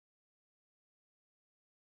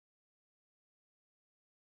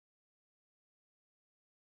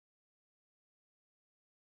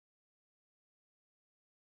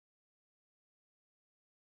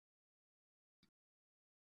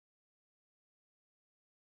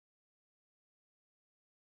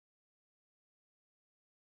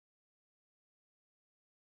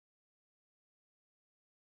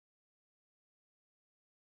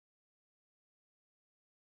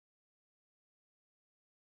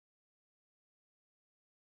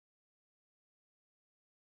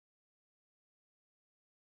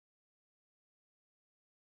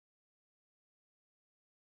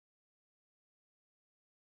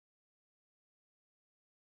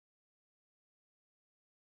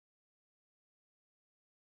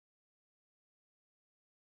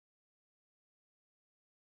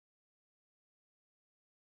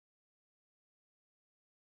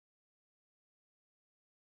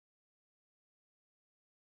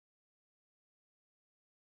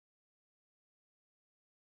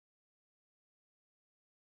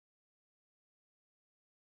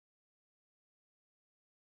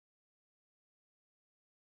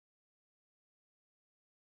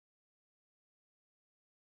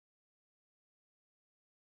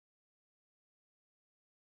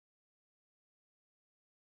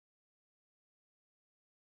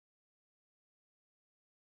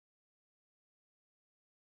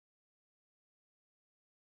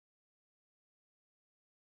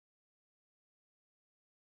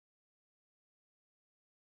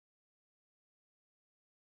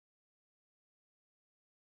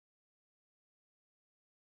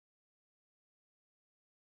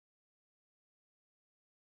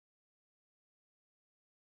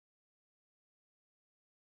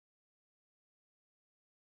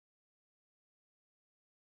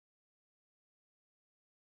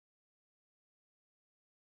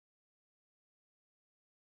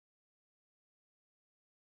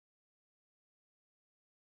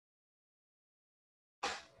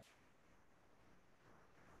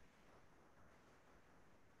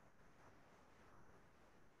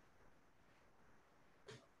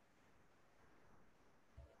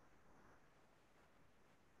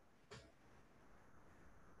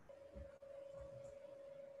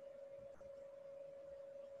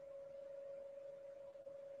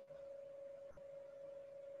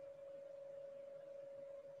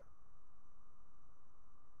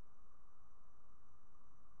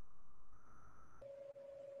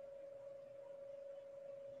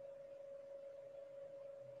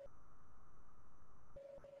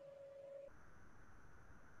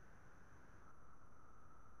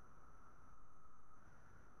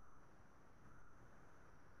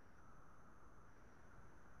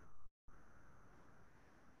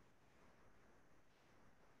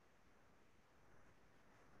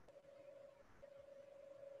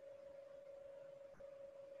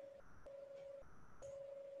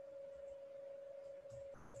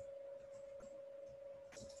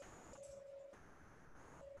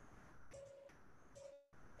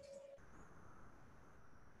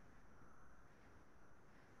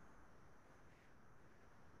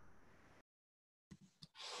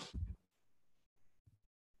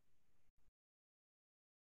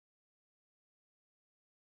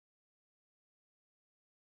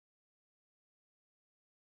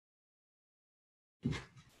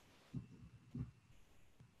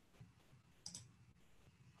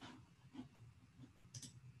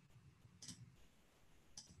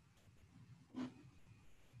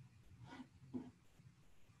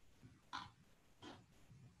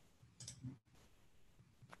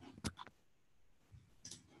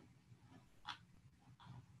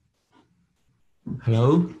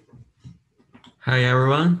Hello. Hi,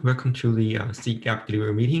 everyone. Welcome to the SIG App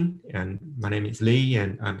Delivery meeting. And my name is Lee,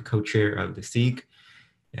 and I'm co-chair of the SIG.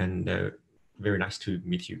 And very nice to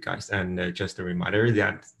meet you guys. And just a reminder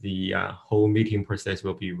that the whole meeting process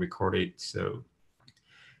will be recorded. So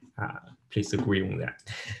please agree on that.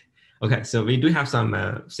 Okay, so we do have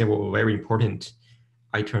some several very important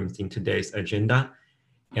items in today's agenda.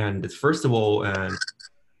 And first of all,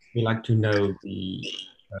 we'd like to know the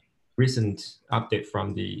recent update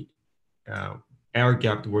from the air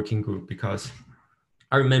gap working group, because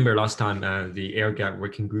I remember last time the air gap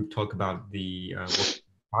working group talked about the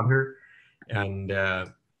water, and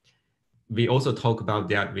we also talk about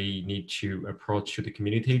that we need to approach to the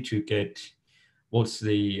community to get what's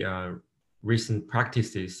the recent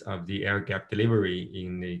practices of the air gap delivery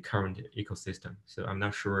in the current ecosystem. So I'm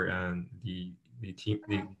not sure the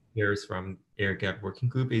peers from air gap working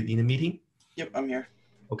group is in the meeting. Yep, I'm here.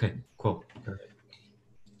 Okay, cool. Go ahead.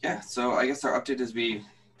 Yeah, so I guess our update is we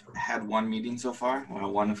had one meeting so far,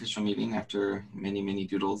 one official meeting after many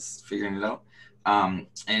doodles figuring it out.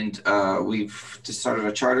 We've just started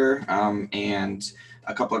a charter and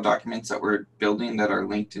a couple of documents that we're building that are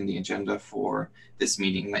linked in the agenda for this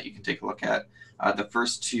meeting that you can take a look at. The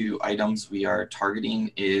first two items we are targeting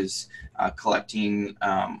is collecting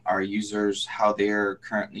our users, how they're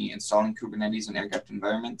currently installing Kubernetes in air-gapped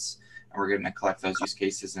environments. And we're going to collect those use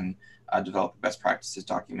cases and develop a best practices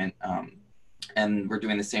document. And we're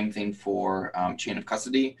doing the same thing for chain of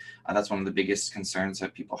custody. That's one of the biggest concerns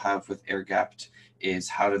that people have with air-gapped is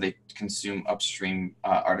how do they consume upstream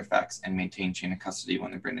artifacts and maintain chain of custody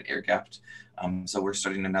when they're in air-gapped. So we're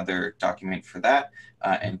starting another document for that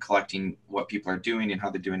and collecting what people are doing and how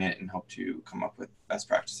they're doing it and hope to come up with best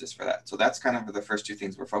practices for that. So that's kind of the first two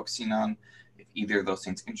things we're focusing on. If either of those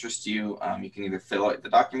things interest you, you can either fill out the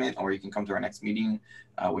document or you can come to our next meeting,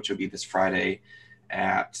 which will be this Friday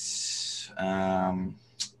at 10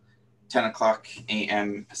 o'clock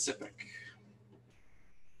a.m. Pacific.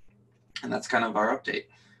 And that's kind of our update.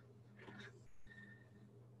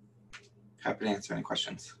 Happy to answer any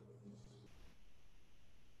questions.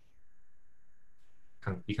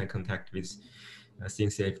 You can contact with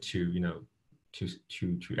CNCF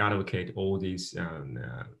to allocate all these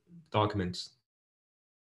documents.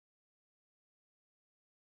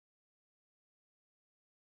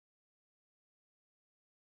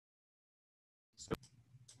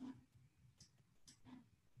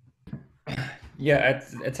 Yeah,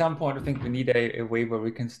 at some point, I think we need a way where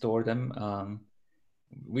we can store them.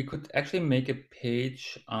 We could actually make a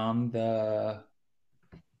page on the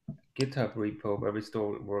GitHub repo where we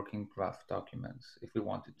store working draft documents if we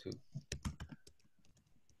wanted to.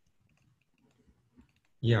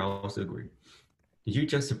 Yeah, I also agree. Did you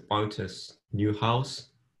just bought a new house?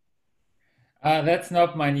 That's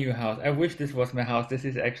not my new house. I wish this was my house. This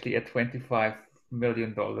is actually a $25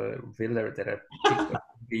 million villa that I picked up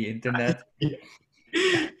the internet.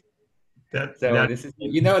 This is,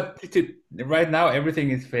 right now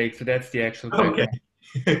everything is fake. So that's the actual background.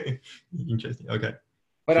 Okay. Interesting. Okay.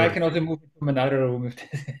 But sure. I can also move it from another room if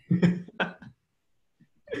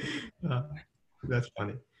that's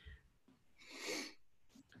funny.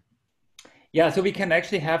 Yeah, so we can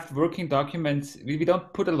actually have working documents. We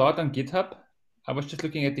don't put a lot on GitHub. I was just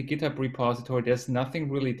looking at the GitHub repository. There's nothing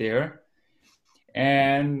really there.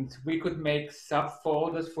 And we could make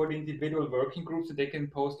subfolders for the individual working groups so they can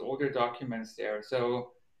post all their documents there.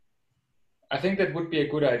 So I think that would be a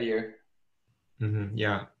good idea. Mm-hmm.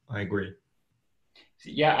 Yeah, I agree. So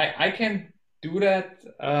yeah, I can do that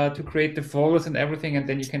to create the folders and everything, and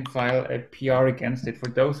then you can file a PR against it. For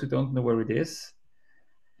those who don't know where it is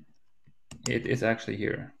actually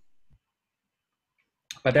here.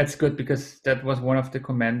 But that's good because that was one of the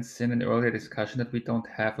comments in an earlier discussion that we don't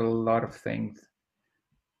have a lot of things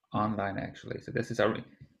online actually. So this is our,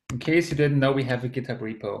 in case you didn't know, we have a GitHub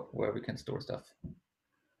repo where we can store stuff.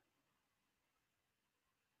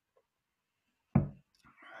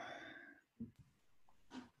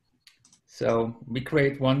 So we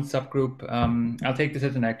create one subgroup. I'll take this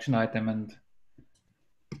as an action item and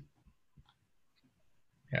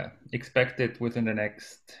expect it within the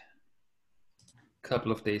next couple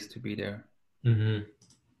of days to be there. Mm-hmm.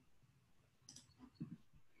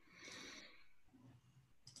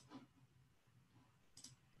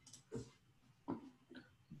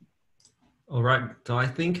 All right, so I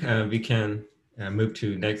think we can move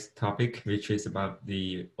to next topic, which is about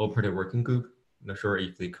the operator working group. Not sure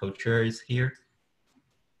if the co-chair is here.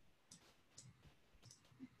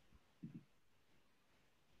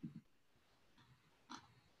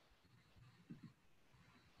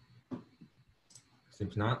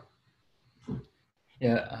 Seems not.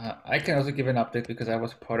 Yeah, I can also give an update because I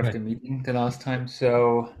was part of the meeting the last time.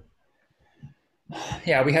 So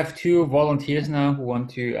yeah, we have 2 volunteers now who want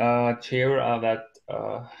to chair that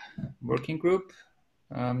working group.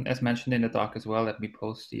 As mentioned in the doc as well, let me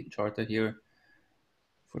post the charter here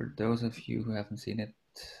for those of you who haven't seen it.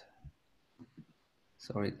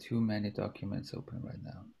 Sorry, too many documents open right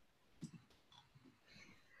now.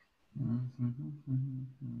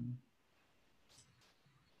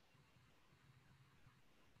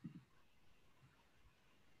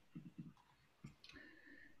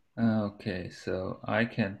 Okay, so I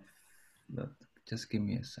can, just give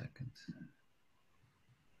me a second.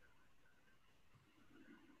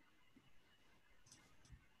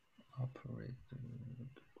 Operator.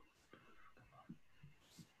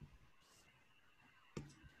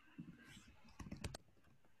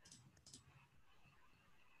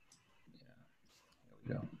 Yeah, here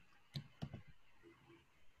we go.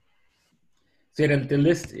 So the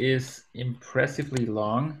list is impressively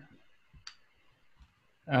long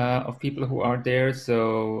of people who are there.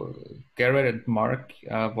 So Garrett and Mark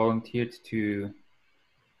volunteered to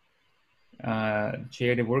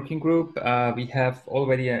chair the working group. We have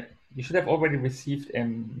already, you should have already received a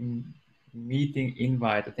meeting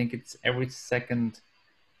invite. I think it's every second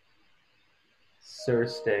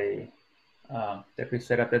Thursday that we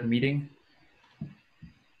set up that meeting.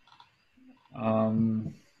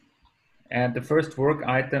 And the first work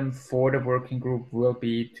item for the working group will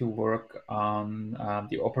be to work on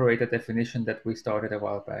the operator definition that we started a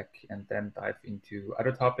while back, and then dive into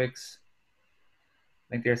other topics.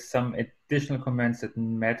 I think there's some additional comments that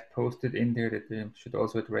Matt posted in there that we should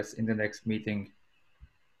also address in the next meeting.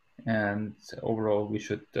 And overall, we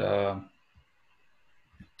should bring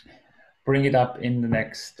it up in the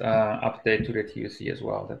next update to the TOC as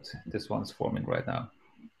well, that this one's forming right now.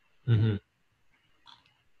 Mm-hmm.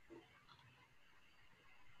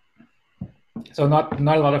 So not a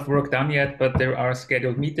lot of work done yet, but there are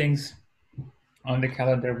scheduled meetings on the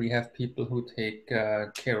calendar. We have people who take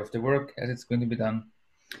care of the work as it's going to be done.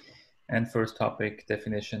 And first topic,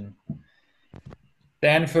 definition.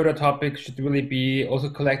 Then further topics should really be also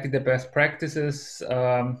collecting the best practices.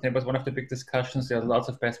 That was one of the big discussions. There are lots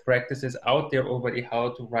of best practices out there already, how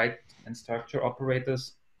to write and structure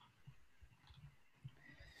operators.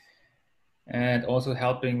 And also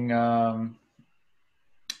helping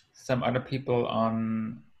some other people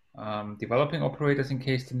on developing operators in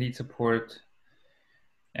case they need support.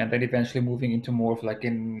 And then eventually moving into more of like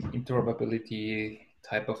an interoperability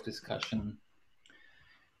type of discussion.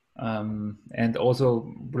 And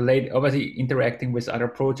also obviously interacting with other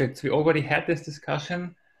projects. We already had this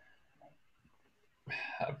discussion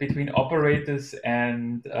between operators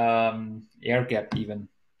and air gap even.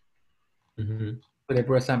 Mm-hmm. But there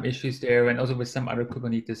were some issues there, and also with some other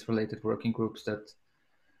Kubernetes related working groups that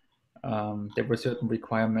there were certain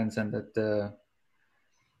requirements, and that the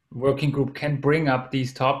working group can bring up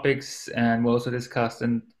these topics, and we'll also discuss,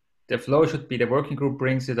 and the flow should be the working group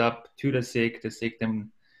brings it up to the SIG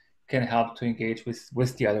then can help to engage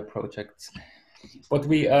with the other projects. What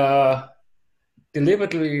we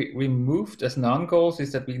deliberately removed as non-goals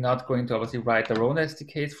is that we're not going to obviously write our own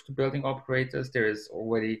SDKs for building operators. There is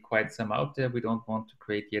already quite some out there. We don't want to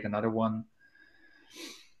create yet another one.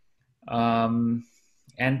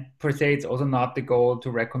 And per se, it's also not the goal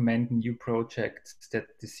to recommend new projects that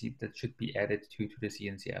should be added to the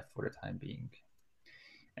CNCF for the time being.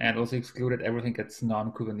 And also excluded everything that's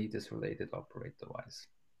non-Kubernetes related operator-wise.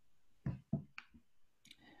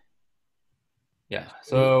 Yeah,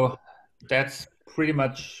 so that's pretty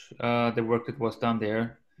much the work that was done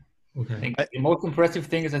there. Okay. I think the most impressive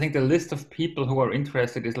thing is I think the list of people who are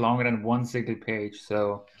interested is longer than one single page.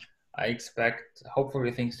 So I expect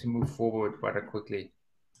hopefully things to move forward rather quickly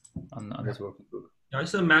on this working group. I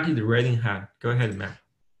saw Matt is raising hand. Go ahead, Matt.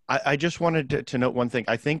 I just wanted to note one thing.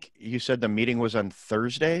 I think you said the meeting was on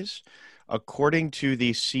Thursdays. According to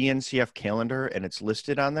the CNCF calendar, and it's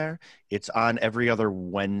listed on there, it's on every other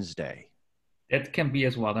Wednesday. That can be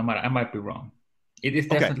as well. I might be wrong. It is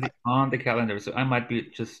definitely on the calendar, so I might be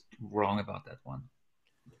just wrong about that one.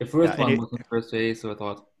 The first one was on Thursday, so I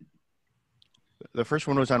thought. The first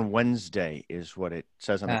one was on Wednesday, is what it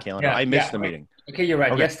says on the calendar. I missed the meeting. Okay, you're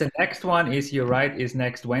right. Okay. Yes, the next one is, you're right, is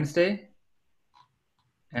next Wednesday.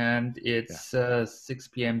 And it's 6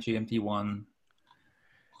 p.m. GMT 1.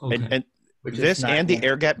 Okay. And this and the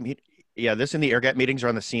air gap meet. Yeah, this and the air gap meetings are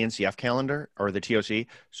on the CNCF calendar or the TOC.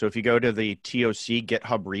 So if you go to the TOC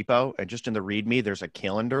GitHub repo and just in the README, there's a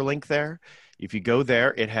calendar link there. If you go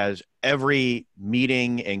there, it has every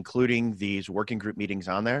meeting, including these working group meetings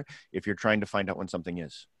on there, if you're trying to find out when something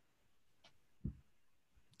is.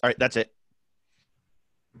 All right, that's it.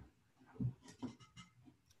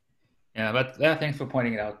 Yeah, but yeah, thanks for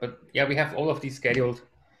pointing it out. But yeah, we have all of these scheduled,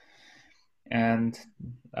 and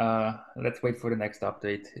let's wait for the next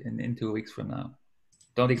update in 2 weeks from now.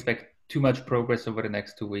 Don't expect too much progress over the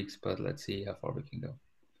next 2 weeks, but let's see how far we can go.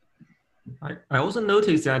 I also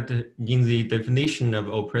noticed that in the definition of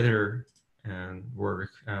operator work,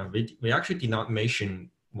 we actually did not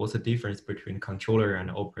mention what's the difference between controller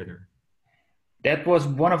and operator. That was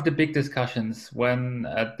one of the big discussions when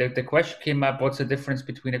the question came up, what's the difference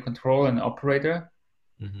between a controller and an operator?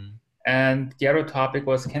 Mm-hmm. And the other topic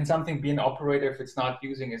was, can something be an operator if it's not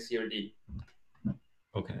using a CRD?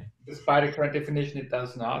 Okay. Despite the current definition, it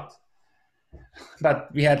does not.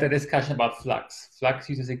 But we had a discussion about Flux. Flux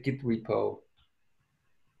uses a Git repo.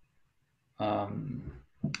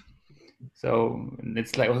 So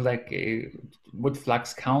it's like would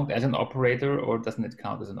Flux count as an operator or doesn't it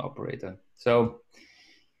count as an operator? So,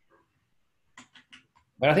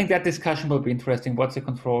 but I think that discussion will be interesting. What's a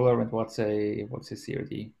controller and what's a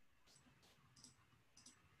CRD?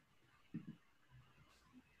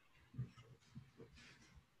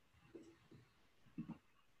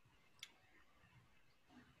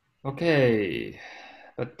 Okay,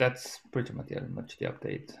 but that's pretty much the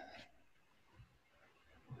update.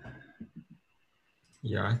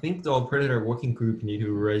 Yeah, I think the operator working group need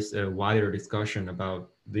to raise a wider discussion about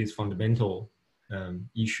these fundamental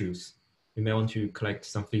issues. We may want to collect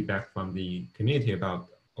some feedback from the community about,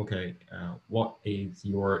 okay, what is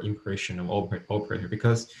your impression of operator?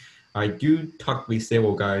 Because I do talk with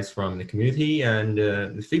several guys from the community, and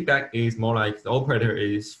the feedback is more like the operator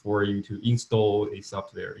is for you to install a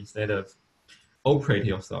software instead of operate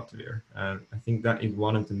your software. And I think that is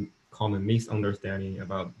one of the common misunderstanding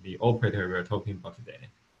about the operator we're talking about today.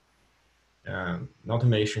 Not to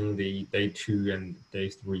mention the day 2 and day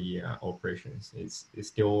 3 operations. It's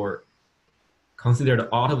still considered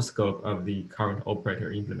out of scope of the current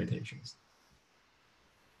operator implementations.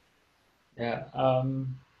 Yeah,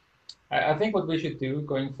 I think what we should do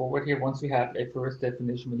going forward here, once we have a first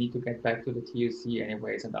definition, we need to get back to the TOC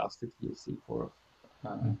anyways and ask the TOC for.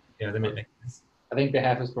 Yeah, that makes sense. I think they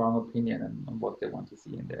have a strong opinion on what they want to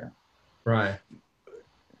see in there. Right.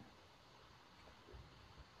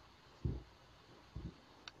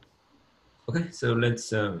 Okay, so let's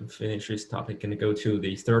finish this topic and go to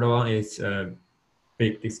the third one. It's a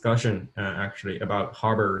big discussion actually about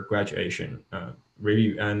Harbor graduation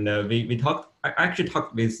review. And I actually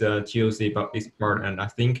talked with TOC about this part, and I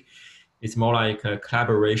think it's more like a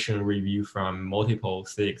collaboration review from multiple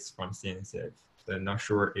SIGs from CNCF. So I'm not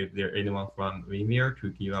sure if there's anyone from Vimeo to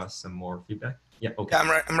give us some more feedback. Yeah, okay.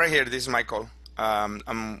 Yeah, I'm right here. This is Michael.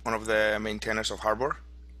 I'm one of the maintainers of Harbor,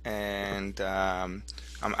 and I'm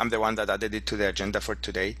the one that added it to the agenda for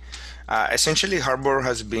today. Essentially, Harbor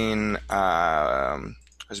has been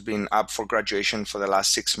up for graduation for the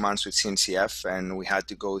last 6 months with CNCF, and we had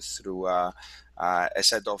to go through a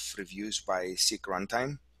set of reviews by SIG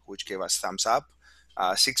Runtime, which gave us thumbs up.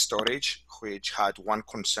 SIG Storage, which had one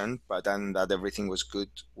concern, but then that everything was good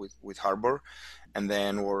with Harbor. And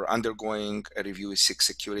then we're undergoing a review with SIG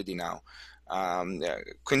Security now.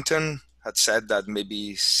 Quinton had said that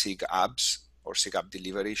maybe SIG Apps or SIG App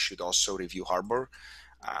Delivery should also review Harbor.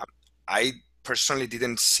 I personally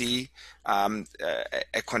didn't see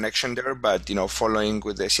a connection there, but following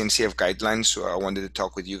with the CNCF guidelines, so I wanted to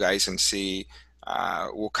talk with you guys and see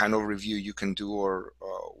what kind of review you can do or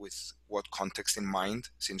with what context in mind,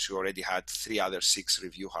 since you already had 3 other SIGs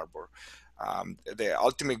review Harbor. The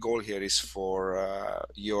ultimate goal here is for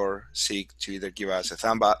your SIG to either give us a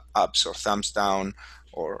thumb ups or thumbs down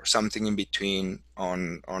or something in between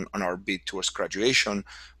on our bid towards graduation,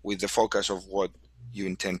 with the focus of what you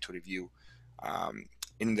intend to review.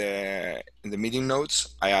 In the meeting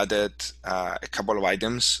notes, I added a couple of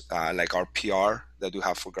items like our PR that we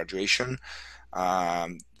have for graduation,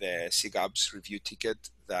 the SIG Apps review ticket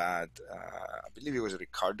that I believe it was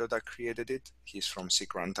Ricardo that created it. He's from SIG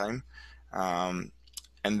Runtime.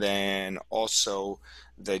 And then also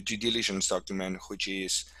the due diligence document, which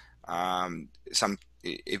is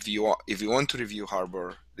if you want to review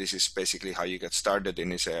Harbor, this is basically how you get started,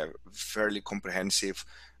 and it's a fairly comprehensive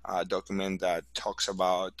document that talks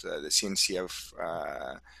about the CNCF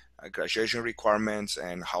graduation requirements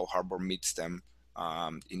and how Harbor meets them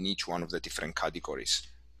in each one of the different categories.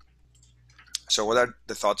 So what are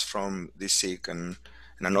the thoughts from this SIG? And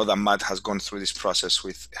I know that Matt has gone through this process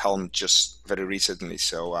with Helm just very recently.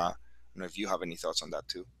 So I don't know if you have any thoughts on that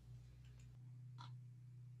too.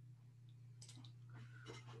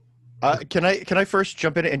 Can I first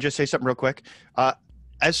jump in and just say something real quick?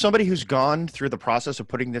 As somebody who's gone through the process of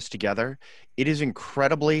putting this together, it is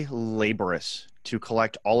incredibly laborious to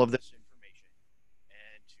collect all of this information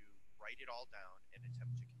and to write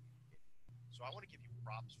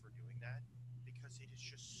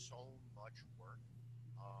so much work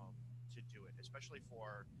to do it, especially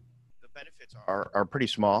for the benefits are pretty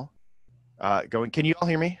small. Can you all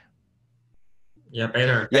hear me? Yeah,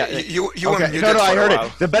 better. Yeah, you okay. unmuted No, I for a heard while.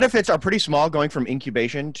 it. The benefits are pretty small going from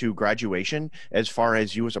incubation to graduation as far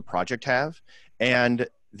as you as a project have. And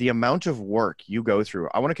the amount of work you go through,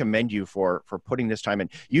 I want to commend you for putting this time in.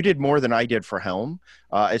 You did more than I did for Helm,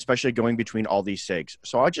 especially going between all these SIGs.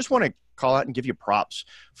 So I just want to call out and give you props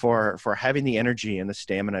for having the energy and the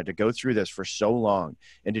stamina to go through this for so long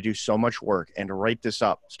and to do so much work and to write this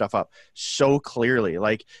stuff up so clearly.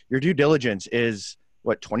 Like, your due diligence is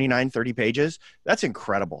what, 29, 30 pages? That's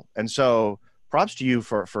incredible. And so props to you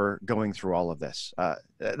for going through all of this.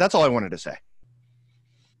 That's all I wanted to say.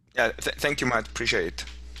 Yeah, thank you, Matt. Appreciate it.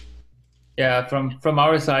 Yeah, from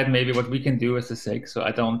our side, maybe what we can do as a SIG, so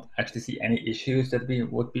I don't actually see any issues that we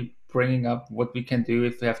would be bringing up. What we can do,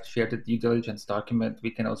 if we have to share the due diligence document, we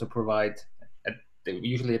can also provide,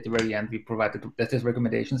 usually at the very end, we provide there's this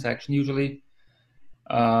recommendation section usually,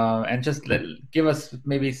 and just give us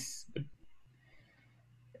maybe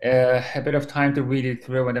a bit of time to read it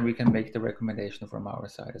through, and then we can make the recommendation from our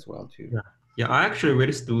side as well too. Yeah, I actually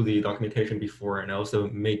read through the documentation before, and also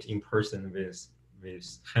met in person with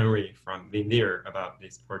Henry from Vindir about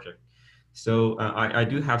this project. So I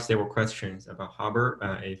do have several questions about Harbor.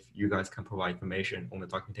 If you guys can provide information on the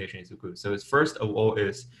documentation, is good. So first of all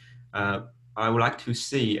is I would like to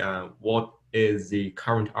see what is the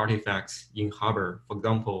current artifacts in Harbor. For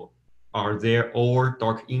example, are there all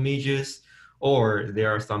dark images, or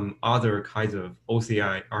there are some other kinds of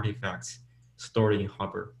OCI artifacts stored in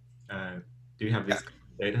Harbor? Do you have this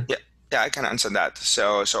data? Yeah, I can answer that.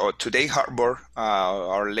 So today, Harbor,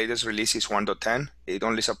 our latest release is 1.10. It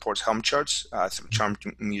only supports Helm charts through Charm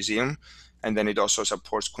Museum, and then it also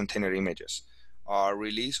supports container images. Our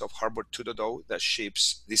release of Harbor 2.0 that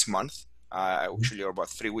ships this month, actually about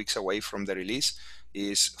 3 weeks away from the release,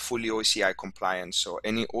 is fully OCI compliant. So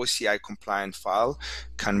any OCI compliant file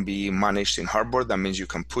can be managed in Harbor. That means you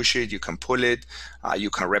can push it, you can pull it, you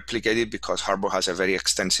can replicate it because Harbor has a very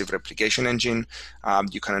extensive replication engine.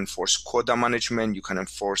 You can enforce quota management, you can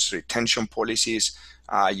enforce retention policies,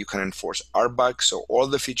 you can enforce RBAC. So all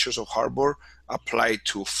the features of Harbor apply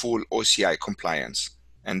to full OCI compliance.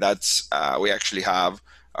 And that's, we actually have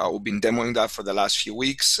we've been demoing that for the last few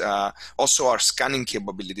weeks. Also, our scanning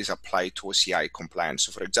capabilities apply to OCI compliance.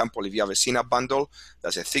 So for example, if you have a CNAP bundle,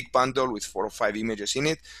 that's a thick bundle with 4 or 5 images in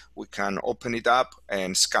it, we can open it up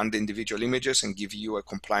and scan the individual images and give you a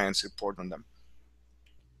compliance report on them.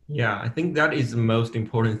 Yeah, I think that is the most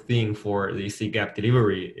important thing for the SIG App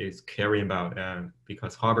Delivery is caring about,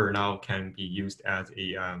 because Harbor now can be used as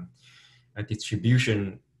a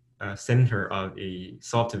distribution center of a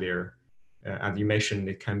software. As you mentioned,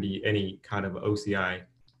 it can be any kind of OCI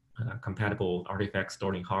compatible artifact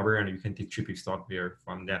stored in Harbor, and you can distribute software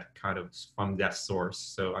from that source.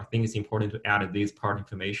 So I think it's important to add this part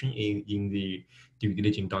information in the due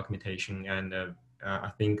diligence documentation, and I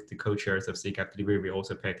think the co-chairs of SIG App Delivery will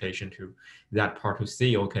also pay attention to that part to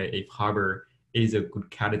see, okay, if Harbor is a good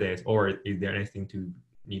candidate, or is there anything to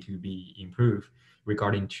need to be improved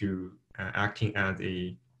regarding to acting as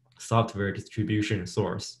a software distribution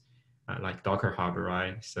source. Like Docker Harbor,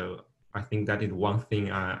 right? So I think that is one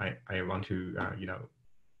thing I want to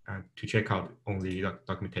to check out on the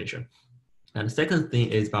documentation. And the second thing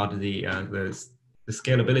is about the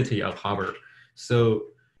scalability of Harbor. So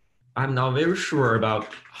I'm not very sure about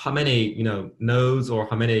how many nodes or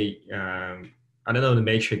how many I don't know the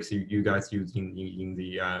matrix you guys use in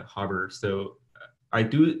the Harbor. So I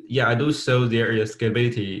do show there is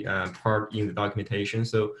scalability part in the documentation.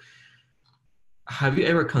 So have you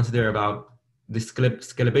ever considered about the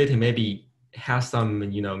scalability maybe has some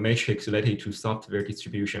matrix related to software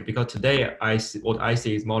distribution? Because today what I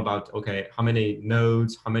see is more about, okay, how many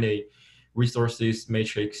nodes, how many resources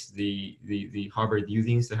matrix the Harbor is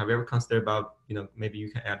using. So have you ever considered about maybe you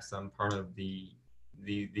can add some part of the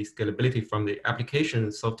scalability from the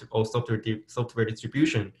application software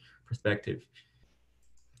distribution perspective?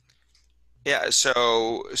 Yeah,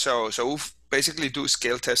 so we basically do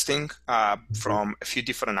scale testing from a few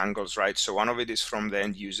different angles, right? So one of it is from the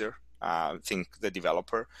end user, think the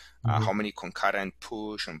developer, how many concurrent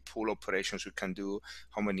push and pull operations we can do,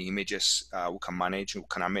 how many images we can manage. We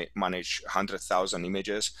can manage 100,000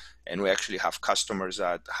 images, and we actually have customers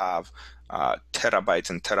that have terabytes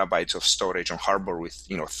and terabytes of storage on Harbor with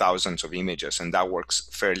thousands of images, and that works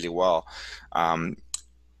fairly well.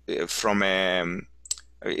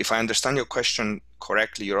 If I understand your question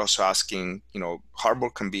correctly, you're also asking, Harbor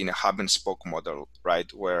can be in a hub and spoke model, right?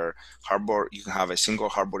 Where Harbor, you can have a single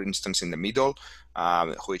Harbor instance in the middle,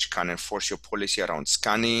 which can enforce your policy around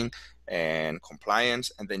scanning and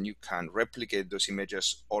compliance, and then you can replicate those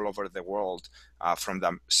images all over the world from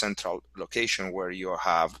the central location where you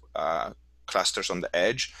have clusters on the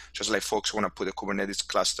edge. Just like folks want to put a Kubernetes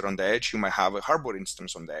cluster on the edge, you might have a Harbor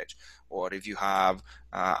instance on the edge. Or if you have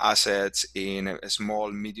assets in a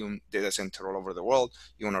small, medium data center all over the world,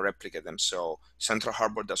 you want to replicate them. So Central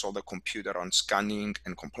Harbor does all the compute around scanning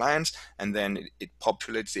and compliance, and then it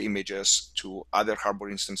populates the images to other Harbor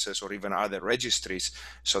instances or even other registries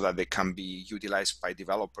so that they can be utilized by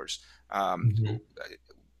developers.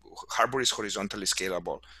 Harbor is horizontally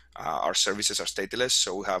scalable. Our services are stateless,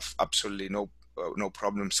 so we have absolutely no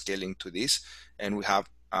problem scaling to this. And we have,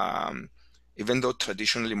 even though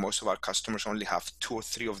traditionally most of our customers only have 2 or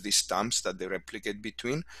 3 of these stamps that they replicate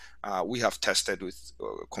between, we have tested with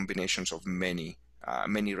combinations of many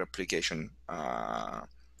replication,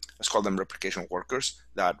 let's call them replication workers,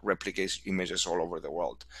 that replicate images all over the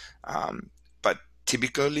world. But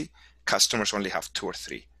typically, customers only have 2 or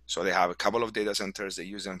 3. So they have a couple of data centers, they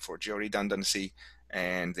use them for geo-redundancy,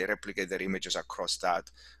 and they replicate their images across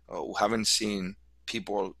that. We haven't seen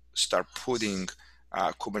people start putting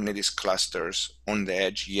Kubernetes clusters on the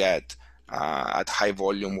edge yet at high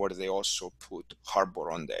volume where they also put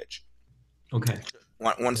Harbor on the edge. Okay.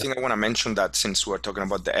 One thing I want to mention, that since we're talking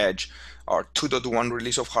about the edge, our 2.1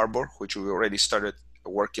 release of Harbor, which we already started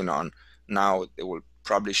working on, now it will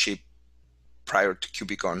probably ship prior to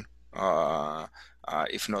KubeCon,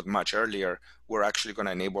 if not much earlier. We're actually going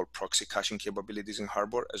to enable proxy caching capabilities in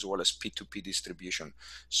Harbor as well as P2P distribution.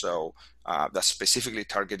 So that's specifically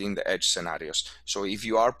targeting the edge scenarios. So if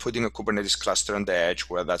you are putting a Kubernetes cluster on the edge,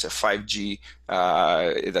 where that's a 5G,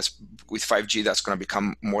 with 5G that's going to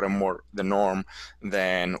become more and more the norm,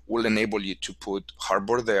 then we'll enable you to put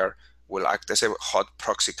Harbor there. Will act as a hot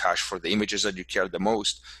proxy cache for the images that you care the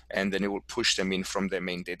most, and then it will push them in from the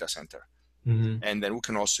main data center. And then we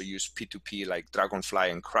can also use P2P like Dragonfly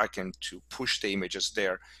and Kraken to push the images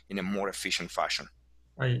there in a more efficient fashion.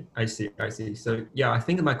 I see. So yeah, I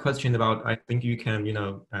think my question about, I think you can,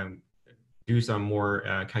 do some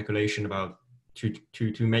more calculation about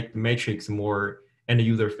to make the matrix more end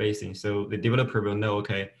user facing. So the developer will know,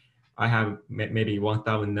 okay, I have maybe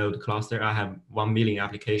 1,000 node cluster. I have 1 million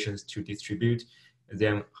applications to distribute.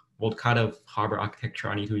 Then what kind of Harbor architecture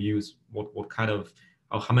I need to use? What kind of,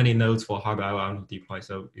 how many nodes for Harbor I want to deploy?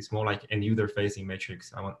 So it's more like an user-facing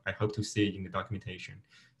metrics. I hope to see it in the documentation.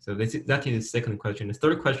 So that is the second question. The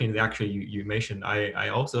third question is actually you mentioned. I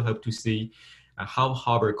also hope to see how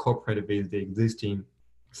Harbor cooperated with the existing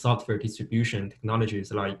software distribution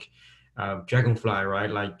technologies like Dragonfly, right?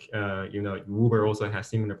 Like Uber also has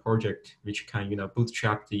similar project which can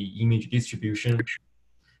bootstrap the image distribution.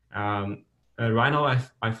 Right now,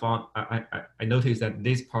 I noticed that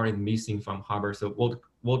this part is missing from Harbor. So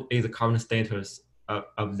what is the current status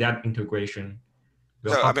of that integration?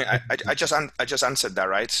 So I mean, I just answered that,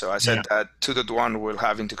 right? So I said that 2.1 will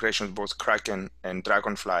have integration with both Kraken and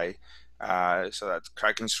Dragonfly. So that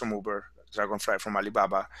Kraken's from Uber, Dragonfly from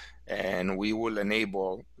Alibaba, and we will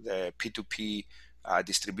enable the P2P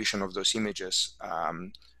distribution of those images.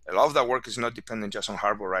 A lot of that work is not dependent just on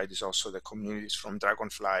Harbor, right? It's also the communities from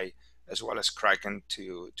Dragonfly as well as Kraken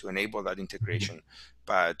to enable that integration.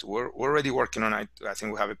 But we're already working on it. I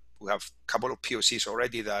think we have a couple of POCs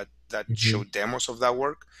already that show demos of that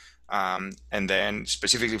work. And then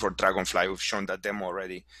specifically for Dragonfly, we've shown that demo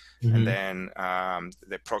already. And then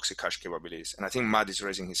the proxy cache capabilities. And I think Matt is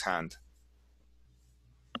raising his hand.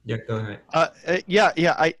 Yeah, go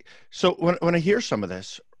ahead. So when I hear some of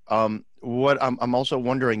this, what I'm also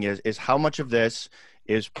wondering is how much of this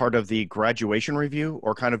is part of the graduation review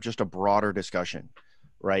or kind of just a broader discussion,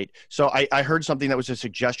 right? So I heard something that was a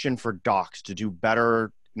suggestion for docs to do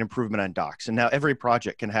better, an improvement on docs. And now every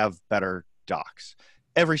project can have better docs.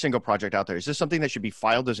 Every single project out there. Is this something that should be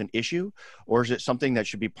filed as an issue, or is it something that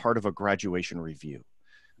should be part of a graduation review?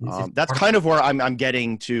 That's kind of where I'm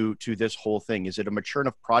getting to this whole thing. Is it a mature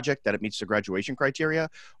enough project that it meets the graduation criteria,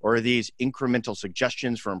 or are these incremental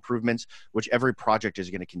suggestions for improvements, which every project is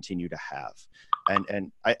going to continue to have?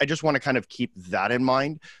 And I just want to kind of keep that in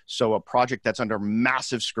mind. So a project that's under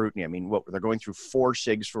massive scrutiny, I mean, they're going through 4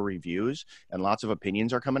 SIGs for reviews and lots of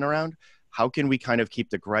opinions are coming around. How can we kind of keep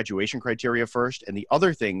the graduation criteria first? And the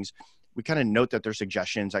other things, we kind of note that they're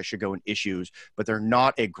suggestions that should go in issues, but they're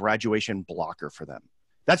not a graduation blocker for them.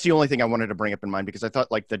 That's the only thing I wanted to bring up in mind, because I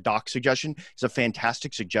thought like the doc suggestion is a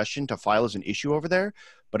fantastic suggestion to file as an issue over there,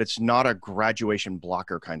 but it's not a graduation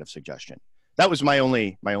blocker kind of suggestion. that was my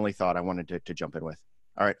only thought I wanted to jump in with.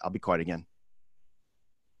 All right, I'll be quiet again.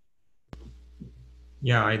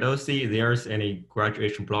 Yeah, I don't see there's any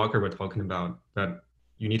graduation blocker we're talking about, but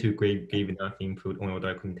you need to give enough input on your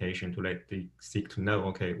documentation to let the SIG to know,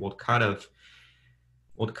 okay, what kind of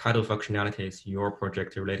functionalities your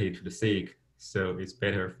project related to the SIG. So it's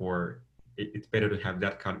better to have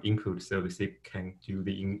that kind of input so the SIG can do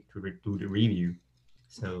the review.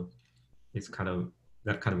 So it's kind of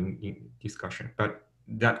that kind of discussion, but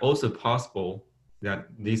that also possible that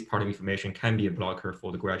this part of information can be a blocker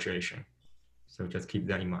for the graduation. So just keep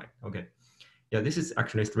that in mind. Okay. Yeah, this is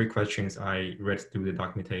actually 3 questions I read through the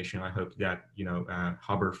documentation. I hope that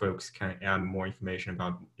Harbor folks can add more information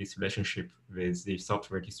about its relationship with the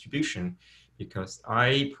software distribution, because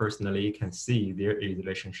I personally can see there is a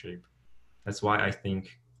relationship. That's why I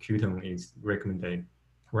think Qtum is recommended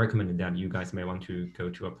that you guys may want to go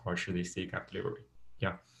to approach the SIG App Delivery.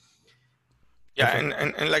 Yeah. Yeah,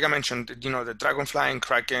 and like I mentioned, the Dragonfly and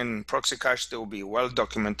Kraken proxy cache, they will be well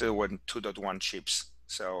documented when 2.1 ships.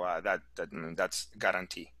 So that's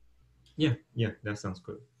guarantee. Yeah, that sounds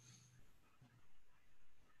good.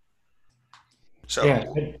 So yeah,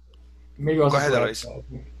 maybe also go ahead,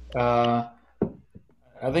 Alois.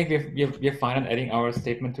 I think we're fine on adding our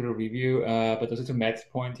statement to the review, but also to Matt's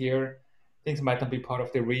point here, things might not be part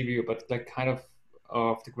of the review, but like kind of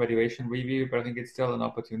the graduation review, but I think it's still an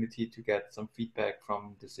opportunity to get some feedback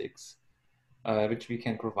from the SIGs, which we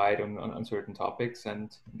can provide on certain topics.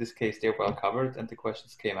 And in this case, they're well covered and the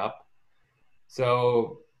questions came up.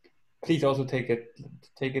 So please also take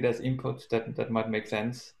it as input that might make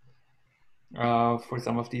sense for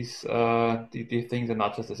some of these things, and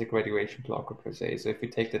not just as a graduation blocker per se. So if we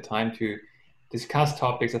take the time to discuss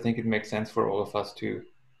topics, I think it makes sense for all of us to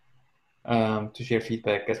share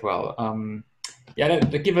feedback as well. Yeah,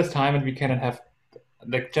 give us time, and we can have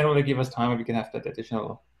generally give us time, and we can have that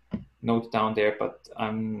additional note down there. But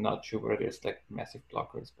I'm not sure whether there's like massive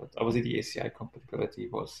blockers. But obviously the ACI compatibility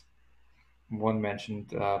was one mentioned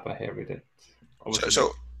by Harry. That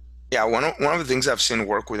yeah, one of the things I've seen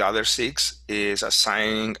work with other SIGs is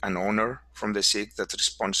assigning an owner from the SIG that's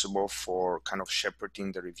responsible for kind of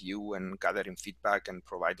shepherding the review and gathering feedback and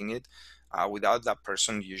providing it. Without that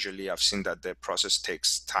person, usually I've seen that the process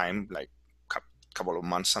takes time, like a couple of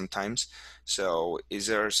months sometimes. So is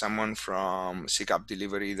there someone from SIG App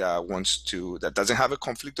Delivery that doesn't have a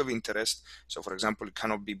conflict of interest? So for example, it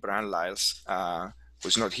cannot be Brian Lyles,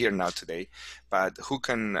 who's not here now today, but who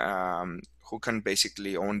can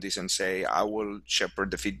basically own this and say, I will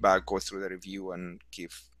shepherd the feedback, go through the review, and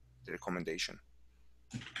give the recommendation?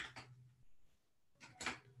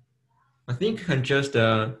 I think you can just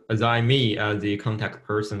assign me as the contact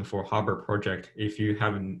person for Harbor project if you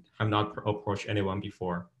have not approached anyone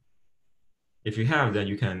before. If you have, then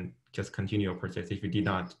you can just continue your process. If you did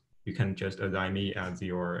not, you can just assign me as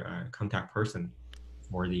your contact person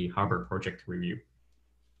for the Harbor project review.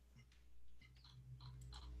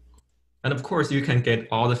 And of course, you can get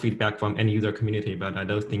all the feedback from any user community, but I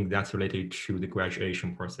don't think that's related to the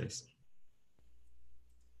graduation process.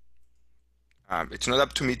 It's not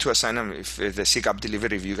up to me to assign them. If the SIG App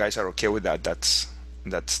Delivery, if you guys are okay with that, that's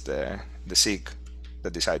the SIG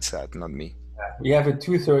that decides that, not me. We have a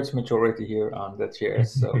 2/3 majority here on the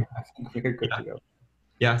chairs, so I think we're good to go.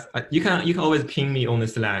 Yes, you can always ping me on the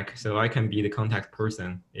Slack, so I can be the contact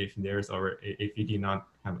person if you did not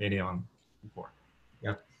have anyone before.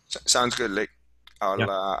 Yeah. Sounds good. Like,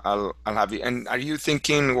 I'll have you. And are you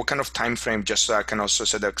thinking what kind of time frame? Just so I can also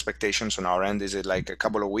set the expectations on our end. Is it like a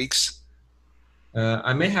couple of weeks?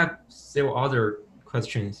 I may have several other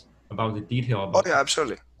questions about the detail. Oh yeah,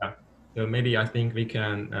 absolutely. Yeah. So maybe I think we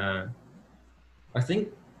can. I think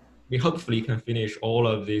we hopefully can finish all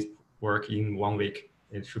of this work in 1 week.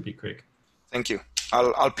 It should be quick. Thank you.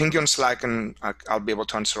 I'll ping you on Slack, and I'll be able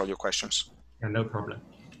to answer all your questions. Yeah, no problem.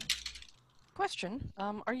 Question,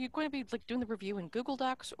 are you going to be like doing the review in Google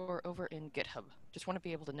Docs or over in GitHub? Just want to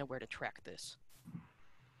be able to know where to track this.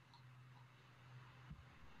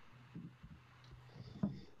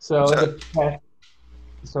 So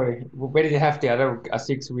sorry, where did you have the other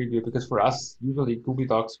SIGs review? Because for us, usually Google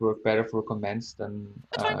Docs work better for comments than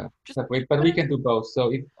separate, but we can do both.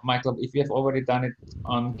 So if Michael, if you have already done it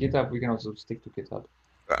on GitHub, we can also stick to GitHub.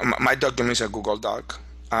 My document is a Google Doc,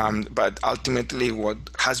 but ultimately what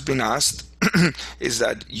has been asked is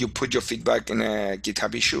that you put your feedback in a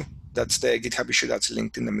GitHub issue. That's the GitHub issue that's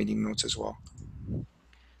linked in the meeting notes as well.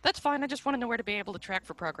 That's fine. I just want to know where to be able to track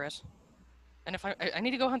for progress. And if I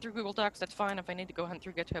need to go hunt through Google Docs, that's fine. If I need to go hunt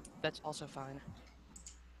through GitHub, that's also fine.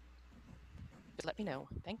 Just let me know.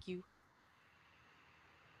 Thank you.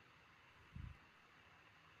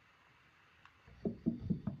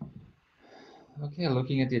 Okay,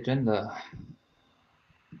 looking at the agenda.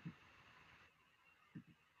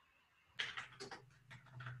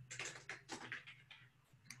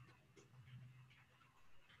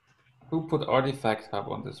 Who put Artifact Hub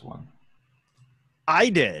on this one? I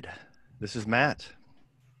did. This is Matt.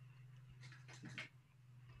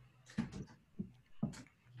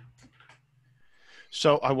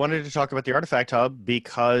 So I wanted to talk about the Artifact Hub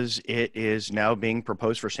because it is now being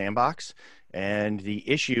proposed for Sandbox, and the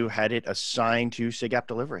issue had it assigned to SIG App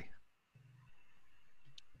Delivery.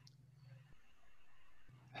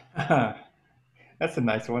 That's a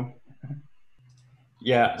nice one.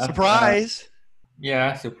 Yeah. Surprise!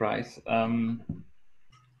 Yeah, surprise.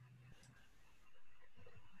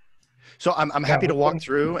 So I'm happy to walk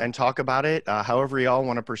through and talk about it however y'all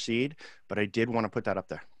want to proceed, but I did want to put that up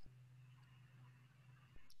there.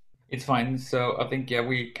 It's fine. So I think, yeah,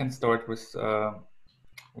 we can start with the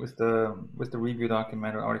review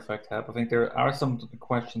document on Artifact Hub. I think there are some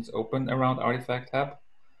questions open around Artifact Hub.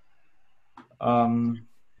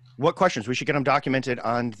 What questions? We should get them documented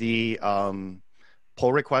on the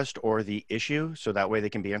pull request or the issue, so that way they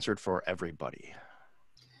can be answered for everybody.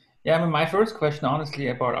 Yeah, I mean, my first question, honestly,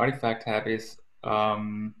 about Artifact Hub is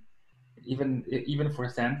even for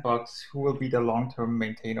Sandbox, who will be the long-term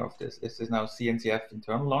maintainer of this? Is this now CNCF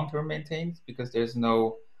internal long-term maintained? Because there's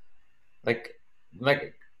no like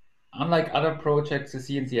unlike other projects, the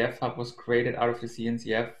CNCF Hub was created out of the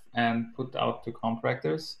CNCF and put out to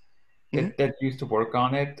contractors that used to work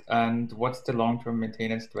on it. And what's the long-term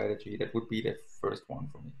maintenance strategy? That would be the first one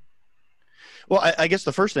for me. Well, I guess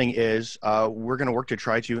the first thing is we're going to work to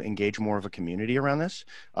try to engage more of a community around this.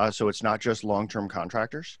 So it's not just long-term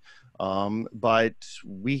contractors, but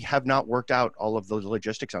we have not worked out all of the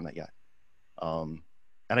logistics on that yet. And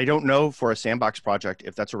I don't know for a Sandbox project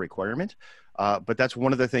if that's a requirement, but that's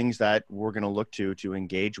one of the things that we're going to look to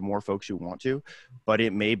engage more folks who want to. But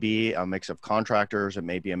it may be a mix of contractors, it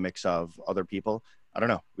may be a mix of other people. I don't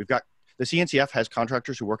know. We've got the CNCF has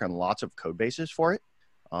contractors who work on lots of code bases for it.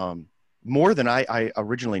 More than I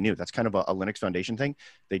originally knew. That's kind of a Linux Foundation thing.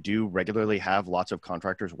 They do regularly have lots of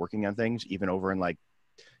contractors working on things, even over in like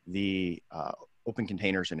the Open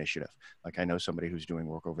Containers Initiative. Like I know somebody who's doing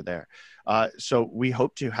work over there. So we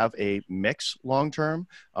hope to have a mix long-term.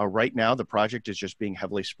 Right now, the project is just being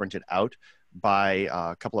heavily sprinted out by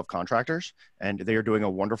a couple of contractors, and they are doing a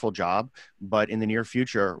wonderful job. But in the near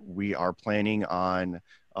future, we are planning on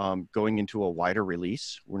going into a wider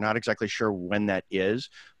release. We're not exactly sure when that is,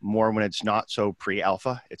 more when it's not so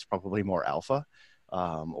pre-alpha. It's probably more alpha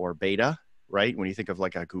or beta, right? When you think of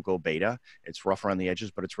like a Google beta, it's rough around the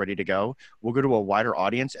edges, but it's ready to go. We'll go to a wider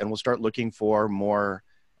audience and we'll start looking for more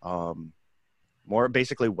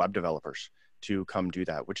basically web developers to come do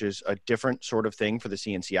that, which is a different sort of thing for the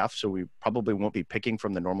CNCF. So we probably won't be picking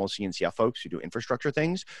from the normal CNCF folks who do infrastructure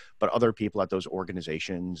things, but other people at those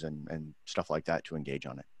organizations and stuff like that to engage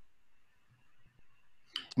on it.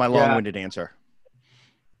 It's my long-winded answer.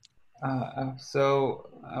 I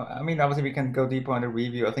mean, obviously we can go deeper on the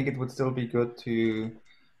review. I think it would still be good to,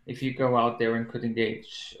 if you go out there and could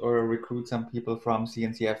engage or recruit some people from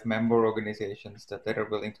CNCF member organizations that are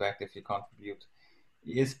willing to actively contribute,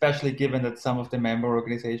 especially given that some of the member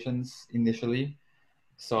organizations initially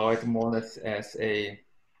saw it more or less as a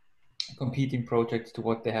competing project to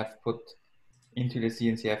what they have put into the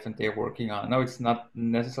CNCF and they're working on. No, it's not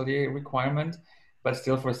necessarily a requirement, but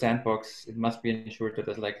still for Sandbox, it must be ensured that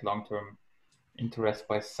there's like long-term interest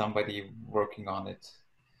by somebody working on it.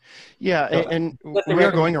 Yeah, so and we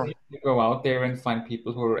are going around. To go out there and find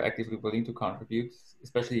people who are actively willing to contribute,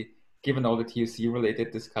 especially given all the TOC-related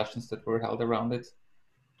discussions that were held around it.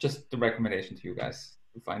 Just the recommendation to you guys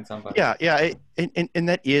to find somebody. Yeah, and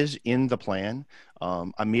that is in the plan.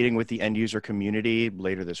 I'm meeting with the end user community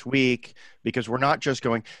later this week because we're not just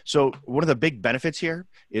going. So one of the big benefits here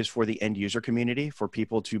is for the end user community, for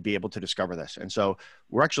people to be able to discover this. And so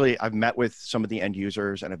I've met with some of the end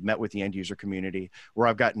users and I've met with the end user community where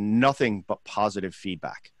I've got nothing but positive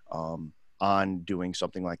feedback on doing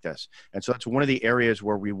something like this. And so that's one of the areas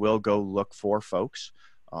where we will go look for folks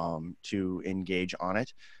to engage on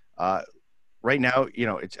it. Right now,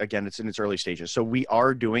 it's in its early stages. So we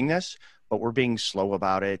are doing this, but we're being slow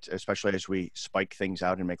about it, especially as we spike things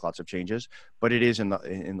out and make lots of changes. But it is in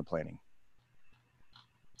the planning.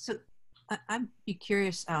 So I'd be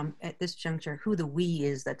curious at this juncture who the we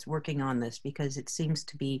is that's working on this, because it seems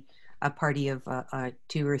to be a party of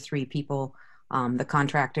 2 or 3 people, the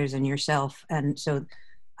contractors and yourself. And so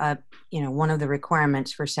one of the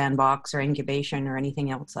requirements for Sandbox or incubation or anything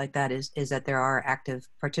else like that is that there are active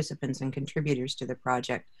participants and contributors to the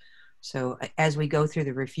project. So as we go through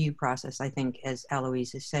the review process, I think, as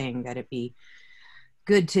Alois is saying, that it be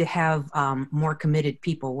good to have more committed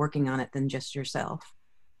people working on it than just yourself.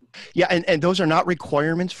 Yeah, and those are not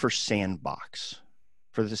requirements for Sandbox.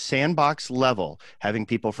 For the Sandbox level, having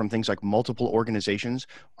people from things like multiple organizations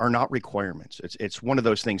are not requirements. It's one of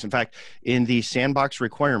those things. In fact, in the Sandbox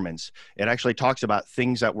requirements, it actually talks about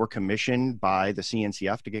things that were commissioned by the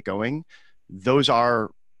CNCF to get going. Those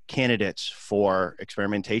are candidates for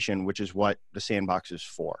experimentation, which is what the Sandbox is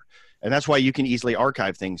for. And that's why you can easily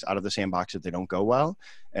archive things out of the Sandbox if they don't go well.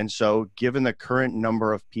 And so given the current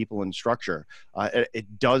number of people and structure,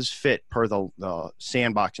 it does fit per the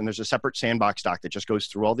Sandbox. And there's a separate Sandbox doc that just goes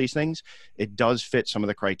through all these things. It does fit some of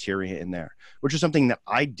the criteria in there, which is something that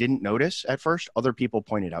I didn't notice at first. Other people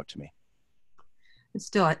pointed out to me. But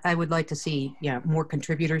still, I would like to see more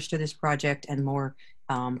contributors to this project and more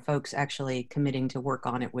folks actually committing to work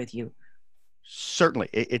on it with you. Certainly.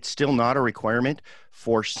 It's still not a requirement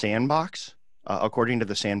for Sandbox, according to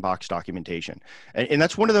the Sandbox documentation. And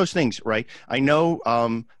that's one of those things, right? I know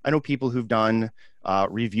people who've done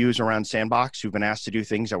reviews around Sandbox who've been asked to do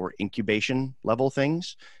things that were incubation level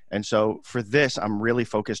things. And so for this, I'm really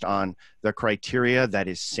focused on the criteria that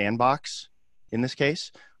is Sandbox in this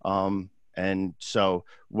case. And so,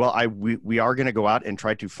 we are going to go out and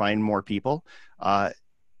try to find more people.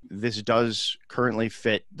 This does currently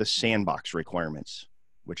fit the Sandbox requirements,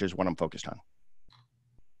 which is what I'm focused on.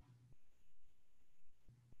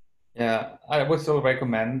 Yeah, I would still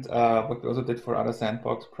recommend what we also did for other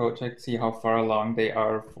Sandbox projects, see how far along they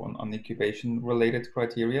are on incubation related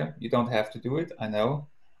criteria. You don't have to do it, I know.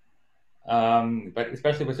 But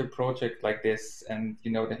especially with a project like this and,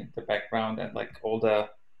 the background and like all the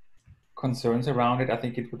concerns around it, I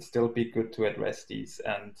think it would still be good to address these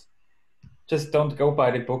and just don't go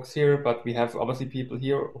by the books here, but we have obviously people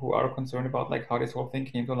here who are concerned about like how this whole thing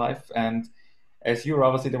came to life. And as you're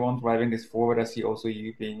obviously the one driving this forward, I see also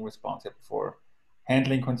you being responsible for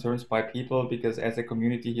handling concerns by people, because as a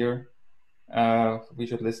community here, we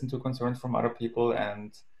should listen to concerns from other people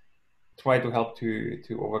and try to help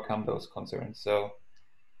to overcome those concerns. So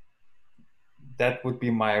that would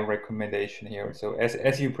be my recommendation here. So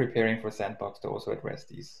as you're preparing for Sandbox, to also address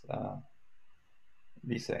these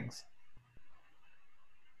things.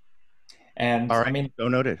 And all right, I mean, so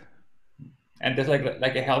noted. And there's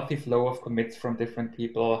like a healthy flow of commits from different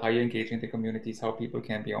people, how you engage in the communities, how people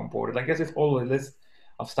can be on board. Like there's all a list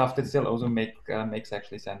of stuff that still also makes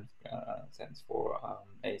actually sense for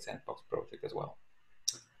a Sandbox project as well.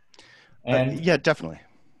 And yeah, definitely.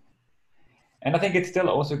 And I think it's still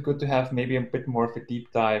also good to have maybe a bit more of a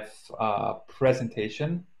deep dive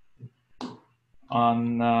presentation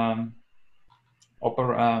on I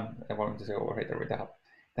wanted to say overhead or without.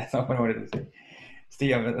 That's not what I wanted to say.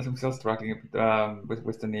 Steve, I'm still struggling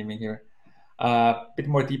with the naming here. A bit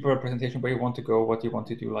more deeper presentation where you want to go, what you want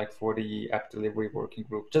to do, like for the app delivery working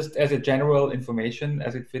group, just as a general information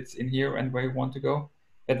as it fits in here and where you want to go.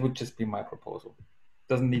 That would just be my proposal.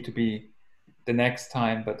 Doesn't need to be the next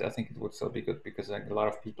time, but I think it would still be good because like, a lot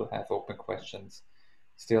of people have open questions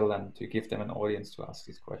still, and to give them an audience to ask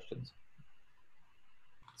these questions.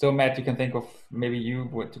 So Matt, you can think of maybe you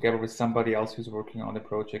would together with somebody else who's working on the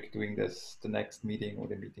project doing this the next meeting or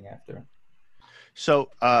the meeting after. So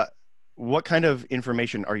what kind of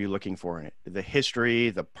information are you looking for in it? The history,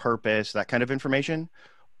 the purpose, that kind of information?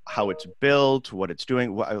 How it's built, what it's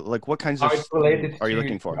doing, what kinds of are you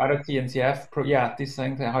looking for? Other CNCF, these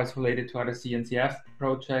things, how it's related to other CNCF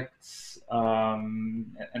projects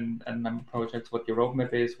and member projects, what your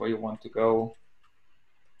roadmap is, where you want to go.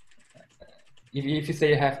 If you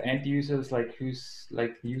say you have end users, like who's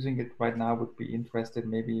like using it right now, would be interested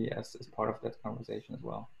maybe as part of that conversation as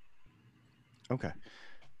well. Okay.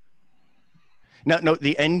 Now, no,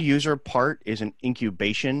 the end user part is an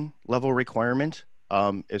incubation level requirement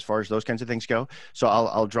as far as those kinds of things go. So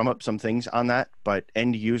I'll drum up some things on that, but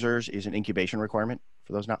end users is an incubation requirement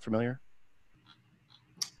for those not familiar.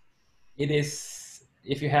 It is.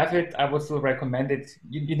 If you have it, I would still recommend it.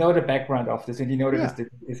 You know the background of this, and you know the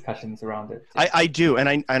discussions around it. Yeah. I do,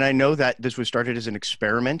 and I know that this was started as an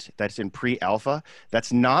experiment that's in pre-alpha.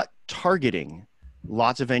 That's not targeting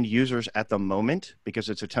lots of end users at the moment because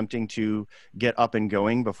it's attempting to get up and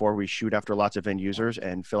going before we shoot after lots of end users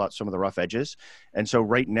and fill out some of the rough edges. And so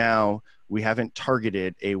right now we haven't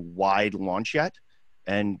targeted a wide launch yet,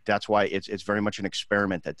 and that's why it's very much an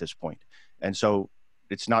experiment at this point. And so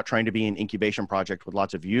it's not trying to be an incubation project with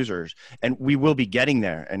lots of users. And we will be getting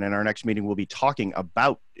there. And in our next meeting, we'll be talking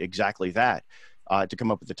about exactly that to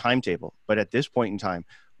come up with a timetable. But at this point in time,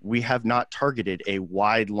 we have not targeted a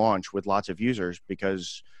wide launch with lots of users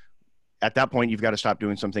because at that point, you've got to stop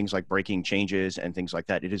doing some things like breaking changes and things like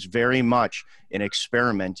that. It is very much an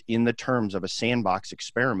experiment in the terms of a sandbox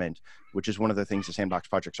experiment, which is one of the things the sandbox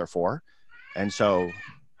projects are for. And so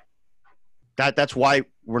that's why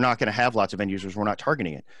we're not going to have lots of end users. We're not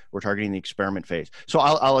targeting it. We're targeting the experiment phase. So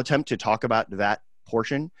I'll attempt to talk about that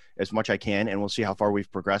portion as much I can, and we'll see how far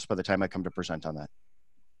we've progressed by the time I come to present on that.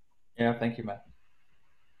 Yeah, thank you, Matt.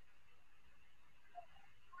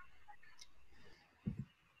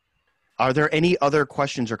 Are there any other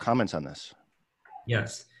questions or comments on this?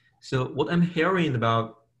 Yes. So what I'm hearing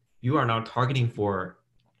about, you are now targeting for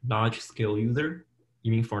large scale user.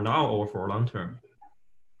 You mean for now or for long term?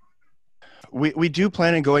 We do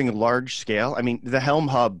plan on going large scale. I mean, the Helm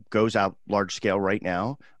Hub goes out large scale right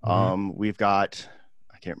now. Mm-hmm. We've got,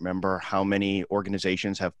 I can't remember how many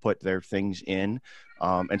organizations have put their things in.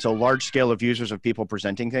 And so large scale of users of people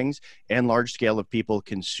presenting things and large scale of people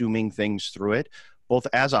consuming things through it, both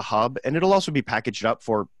as a hub, and it'll also be packaged up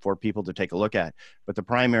for people to take a look at. But the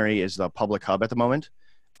primary is the public hub at the moment.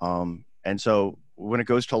 And so when it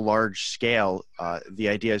goes to large scale, the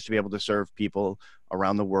idea is to be able to serve people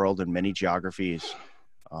around the world in many geographies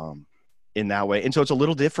in that way. And so it's a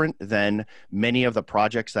little different than many of the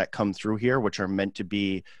projects that come through here, which are meant to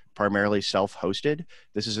be primarily self-hosted.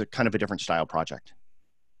 This is a kind of a different style project.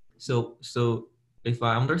 So if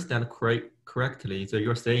I understand correctly, so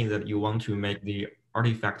you're saying that you want to make the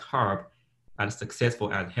Artifact Hub as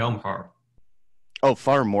successful as Helm Hub. Oh,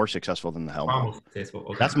 far more successful than the Helm Hub. More successful.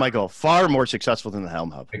 Okay. That's my goal. Far more successful than the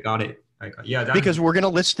Helm Hub. I got it. Yeah. Because we're going to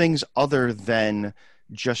list things other than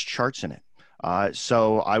just charts in it.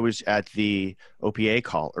 So I was at the OPA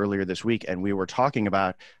call earlier this week, and we were talking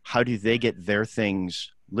about how do they get their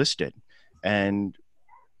things listed. And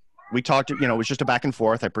we talked, it was just a back and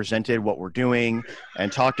forth. I presented what we're doing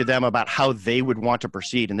and talked to them about how they would want to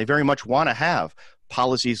proceed. And they very much want to have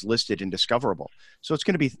policies listed and discoverable. So it's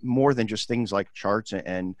going to be more than just things like charts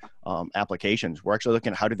and applications. We're actually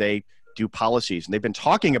looking at how do they do policies. And they've been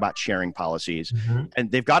talking about sharing policies, and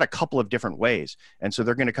they've got a couple of different ways. And so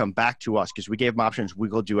they're going to come back to us because we gave them options. We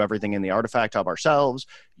will do everything in the Artifact Hub ourselves.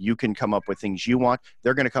 You can come up with things you want.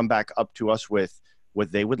 They're going to come back up to us with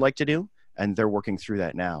what they would like to do. And they're working through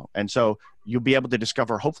that now. And so you'll be able to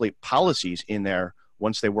discover hopefully policies in there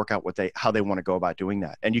once they work out how they want to go about doing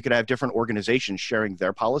that. And you could have different organizations sharing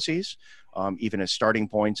their policies, even as starting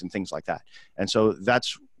points and things like that. And so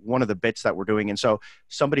that's one of the bits that we're doing. And so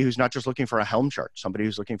somebody who's not just looking for a Helm chart, somebody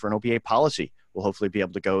who's looking for an OPA policy will hopefully be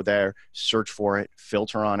able to go there, search for it,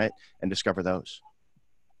 filter on it, and discover those.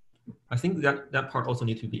 I think that part also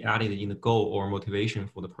needs to be added in the goal or motivation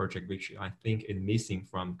for the project, which I think is missing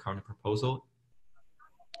from current proposal.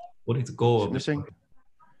 What is the goal of missing?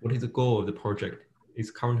 What is the goal of the project? Is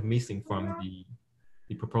currently missing from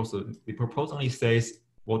the proposal. The proposal only says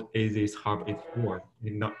what is this hub is for.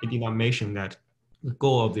 It did not mention that the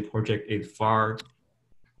goal of the project is far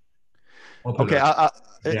popular.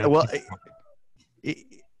 Okay. Well,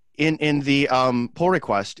 in the pull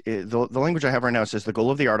request, the language I have right now says the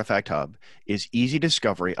goal of the Artifact Hub is easy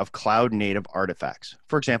discovery of cloud-native artifacts.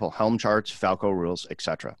 For example, Helm charts, Falco rules,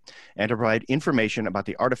 etc., and to provide information about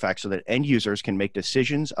the artifacts so that end users can make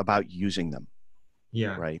decisions about using them.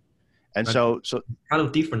 Yeah. Right. And so kind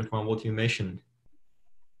of different from what you mentioned.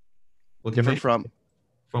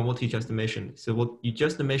 From what you just mentioned. So what you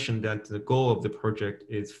just mentioned that the goal of the project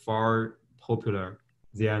is far popular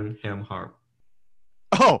than Helm Hub.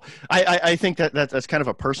 Oh, I think that's kind of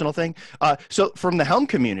a personal thing. So from the Helm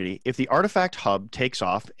community, if the Artifact Hub takes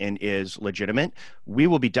off and is legitimate, we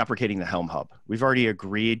will be deprecating the Helm Hub. We've already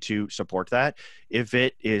agreed to support that. If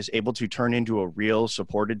it is able to turn into a real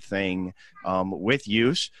supported thing with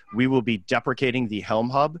use, we will be deprecating the Helm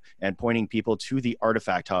Hub and pointing people to the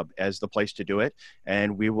Artifact Hub as the place to do it.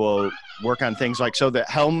 And we will work on things like, so the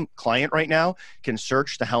Helm client right now can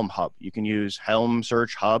search the Helm Hub. You can use Helm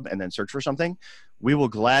search hub and then search for something. We will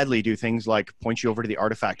gladly do things like point you over to the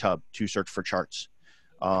Artifact Hub to search for charts.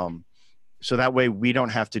 So that way we don't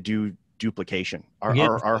have to do duplication.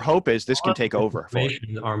 Our hope is this can take over.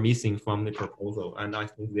 Are missing from the proposal, and I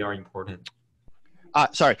think they are important.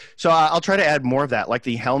 Sorry. So I'll try to add more of that. Like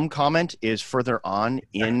the Helm comment is further on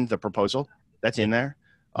in the proposal. That's in there.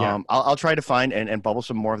 Yeah. I'll try to find and bubble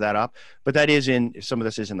some more of that up. But that is some of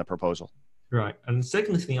this is in the proposal. Right. And the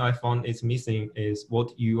second thing I found is missing is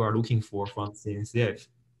what you are looking for from CNCF,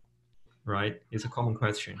 right? It's a common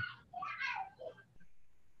question.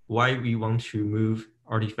 Why we want to move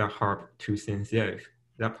Artifact Hub to CNCF?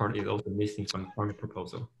 That part is also missing from the current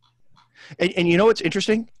proposal. And you know what's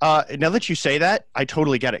interesting? Now that you say that, I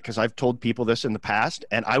totally get it because I've told people this in the past,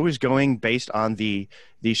 and I was going based on the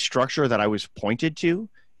structure that I was pointed to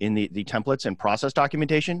in the templates and process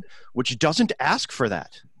documentation, which doesn't ask for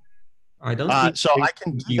that. I don't think so I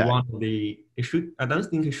can do that. I don't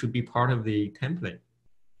think it should be part of the template.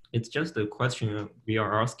 It's just a question we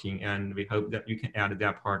are asking, and we hope that you can add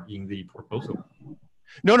that part in the proposal.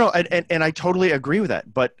 No, and I totally agree with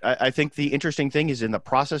that. But I think the interesting thing is in the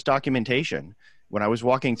process documentation, when I was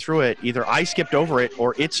walking through it, either I skipped over it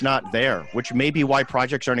or it's not there, which may be why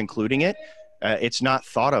projects aren't including it. It's not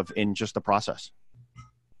thought of in just the process.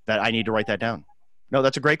 That I need to write that down. No,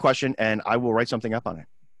 that's a great question, and I will write something up on it.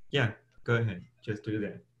 Yeah, go ahead. Just do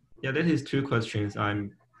that. Yeah, that is two questions.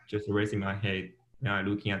 I'm just raising my head now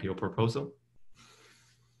looking at your proposal.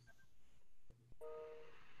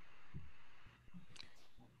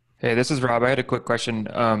 Hey, this is Rob. I had a quick question.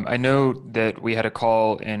 I know that we had a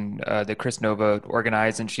call and that Chris Nova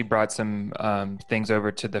organized, and she brought some things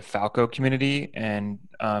over to the Falco community, and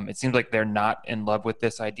it seems like they're not in love with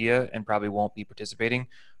this idea and probably won't be participating.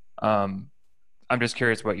 I'm just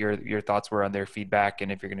curious what your thoughts were on their feedback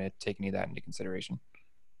and if you're going to take any of that into consideration.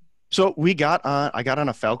 So I got on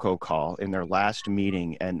a Falco call in their last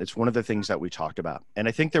meeting, and it's one of the things that we talked about. And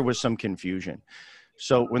I think there was some confusion.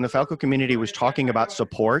 So when the Falco community was talking about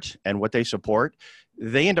support and what they support,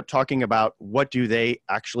 they end up talking about what do they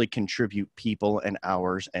actually contribute people and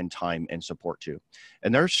hours and time and support to.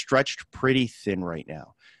 And they're stretched pretty thin right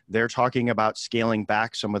now. They're talking about scaling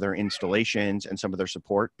back some of their installations and some of their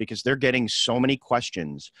support because they're getting so many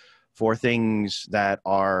questions for things that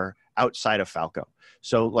are outside of Falco.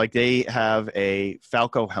 So like they have a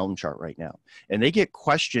Falco Helm chart right now, and they get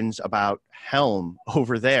questions about Helm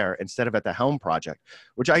over there instead of at the Helm project,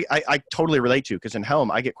 which I totally relate to, because in Helm,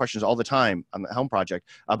 I get questions all the time on the Helm project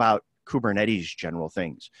about Kubernetes general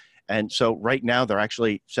things. And so right now they're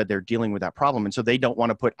actually said they're dealing with that problem. And so they don't want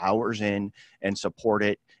to put hours in and support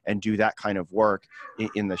it and do that kind of work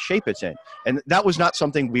in the shape it's in. And that was not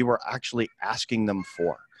something we were actually asking them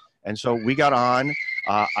for. And so we got on,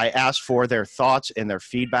 I asked for their thoughts and their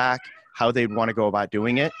feedback, how they'd want to go about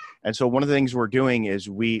doing it. And so one of the things we're doing is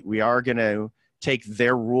we are going to take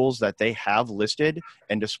their rules that they have listed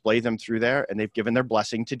and display them through there. And they've given their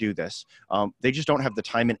blessing to do this. They just don't have the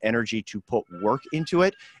time and energy to put work into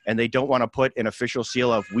it. And they don't want to put an official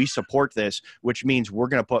seal of we support this, which means we're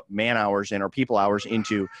going to put man hours in or people hours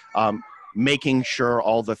into making sure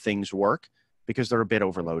all the things work, because they're a bit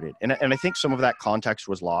overloaded. And I think some of that context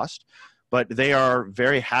was lost, but they are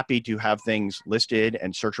very happy to have things listed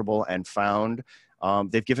and searchable and found.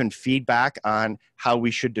 They've given feedback on how we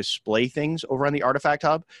should display things over on the Artifact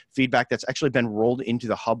Hub, feedback that's actually been rolled into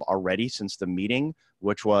the hub already since the meeting,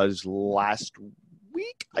 which was last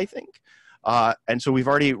week, I think. And so we've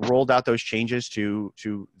already rolled out those changes to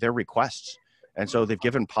their requests. And so they've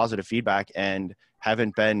given positive feedback and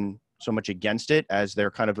haven't been so much against it as they're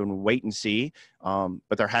kind of in wait and see,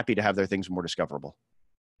 but they're happy to have their things more discoverable.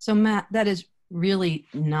 So Matt, that is really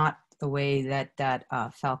not the way that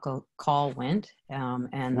Falco call went.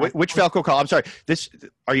 And which Falco call? I'm sorry.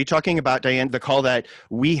 Are you talking about, Diane, the call that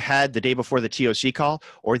we had the day before the TOC call,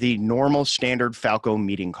 or the normal standard Falco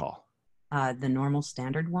meeting call? The normal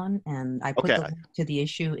standard one, and I put the link to the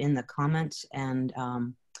issue in the comments, and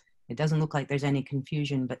it doesn't look like there's any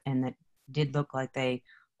confusion, and it did look like they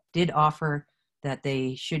did offer that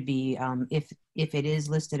they should be, if it is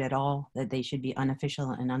listed at all, that they should be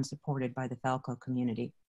unofficial and unsupported by the Falco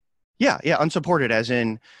community. Yeah, unsupported, as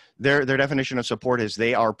in their definition of support is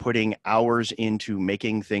they are putting hours into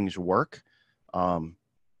making things work.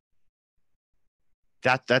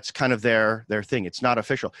 That's kind of their thing. It's not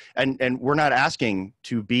official, and we're not asking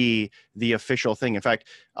to be the official thing. In fact,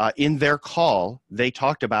 in their call, they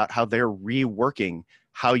talked about how they're reworking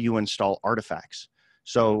how you install artifacts.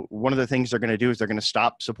 So one of the things they're going to do is they're going to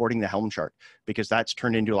stop supporting the Helm chart, because that's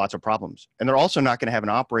turned into lots of problems. And they're also not going to have an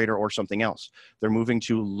operator or something else. They're moving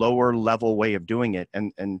to lower level way of doing it.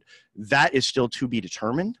 And that is still to be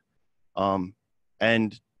determined.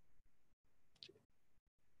 And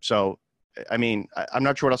so, I mean, I'm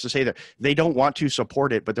not sure what else to say there. They don't want to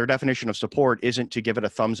support it, but their definition of support isn't to give it a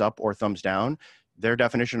thumbs up or thumbs down. Their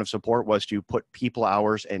definition of support was to put people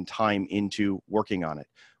hours and time into working on it,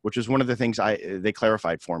 which is one of the things they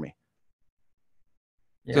clarified for me.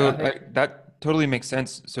 Yeah, so that totally makes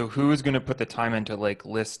sense. So who is going to put the time in to like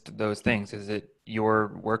list those things? Is it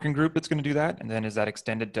your working group that's going to do that? And then is that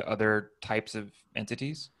extended to other types of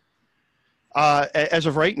entities? As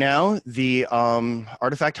of right now, the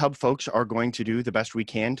Artifact Hub folks are going to do the best we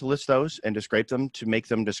can to list those and to scrape them to make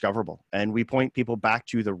them discoverable. And we point people back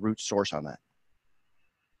to the root source on that,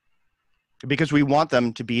 because we want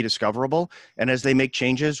them to be discoverable. And as they make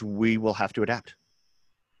changes, we will have to adapt.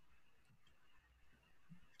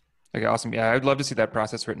 Okay, awesome. Yeah, I'd love to see that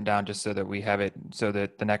process written down just so that we have it, so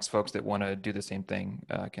that the next folks that want to do the same thing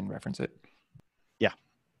can reference it. Yeah.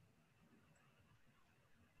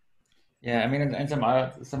 Yeah, I mean, and some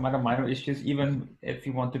other minor issues. Even if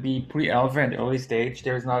you want to be pre-alpha and early stage,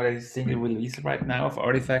 there is not a single release right now of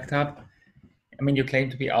Artifact Hub. I mean, you claim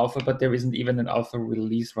to be alpha, but there isn't even an alpha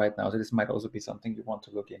release right now. So this might also be something you want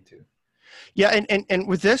to look into. Yeah, and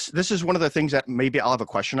with this is one of the things that maybe I'll have a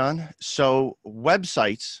question on. So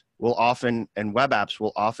websites will often, and web apps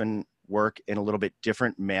will often work in a little bit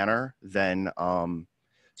different manner than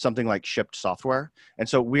something like shipped software. And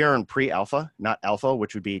so we are in pre-alpha, not alpha,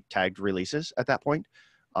 which would be tagged releases at that point.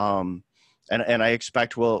 And I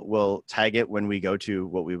expect we'll tag it when we go to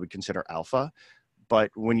what we would consider alpha. But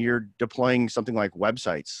when you're deploying something like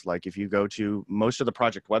websites, like if you go to most of the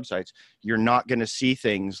project websites, you're not going to see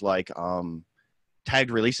things like tagged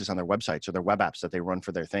releases on their websites or their web apps that they run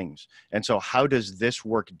for their things. And so how does this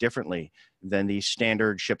work differently than the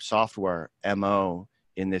standard shipped software MO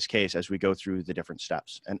in this case as we go through the different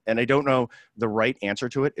steps? And I don't know the right answer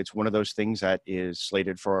to it. It's one of those things that is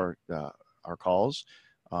slated for our calls.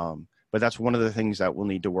 But that's one of the things that we'll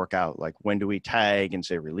need to work out. Like when do we tag and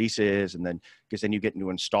say releases, and then because then you get into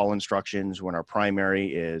install instructions when our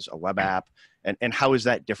primary is a web app, and how is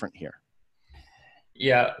that different here?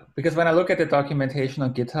 Yeah, because when I look at the documentation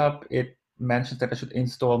on GitHub, it mentions that I should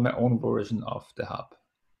install my own version of the hub.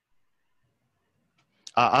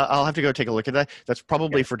 I'll have to go take a look at that. That's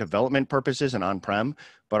probably for development purposes and on-prem,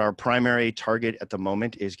 but our primary target at the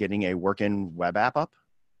moment is getting a working web app up.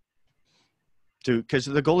 Because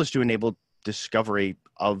the goal is to enable discovery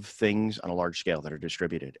of things on a large scale that are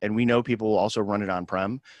distributed. And we know people will also run it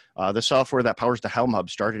on-prem. The software that powers the Helm Hub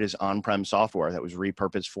started as on-prem software that was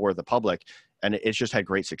repurposed for the public, and it's just had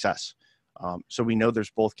great success. So we know there's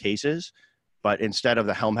both cases, but instead of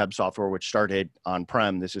the Helm Hub software, which started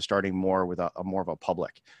on-prem, this is starting more with a more of a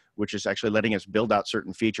public, which is actually letting us build out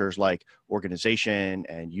certain features like organization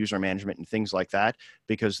and user management and things like that,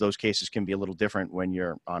 because those cases can be a little different when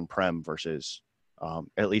you're on-prem versus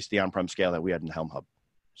at least the on-prem scale that we had in the Helm Hub.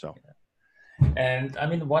 So, and I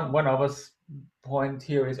mean, one other point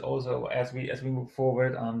here is also as we move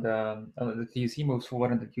forward on the TUC moves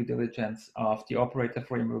forward on the due diligence of the operator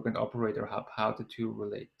framework and operator hub, how the two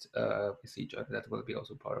relate with each other. That will be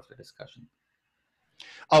also part of the discussion.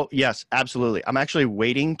 Oh, yes, absolutely. I'm actually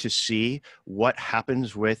waiting to see what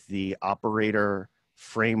happens with the operator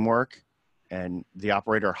framework and the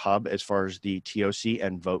operator hub as far as the TOC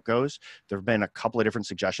and vote goes. There have been a couple of different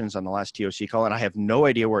suggestions on the last TOC call, and I have no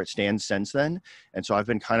idea where it stands since then. And so I've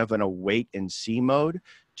been kind of in a wait and see mode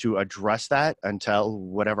to address that until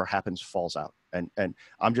whatever happens falls out. And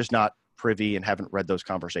I'm just not privy and haven't read those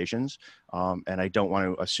conversations, and I don't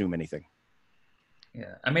want to assume anything.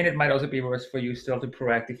 Yeah, I mean, it might also be worse for you still to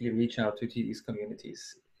proactively reach out to these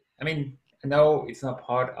communities. I mean, I know it's not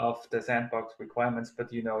part of the sandbox requirements,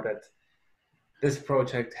 but you know that this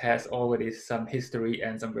project has already some history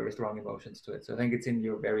and some very strong emotions to it. So I think it's in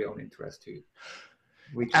your very own interest to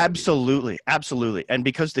reach out. Absolutely, absolutely. And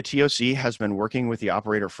because the TOC has been working with the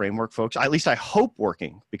operator framework folks, at least I hope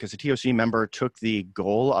working, because the TOC member took the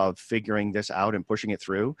goal of figuring this out and pushing it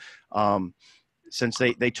through. Since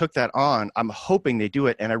they took that on, I'm hoping they do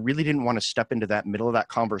it. And I really didn't want to step into that middle of that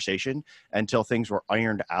conversation until things were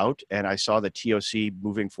ironed out and I saw the TOC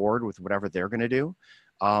moving forward with whatever they're going to do.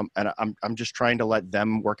 And I'm just trying to let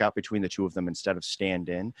them work out between the two of them instead of stand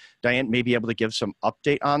in. Diane may be able to give some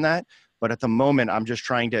update on that, but at the moment, I'm just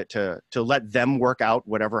trying to let them work out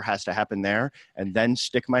whatever has to happen there and then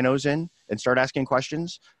stick my nose in and start asking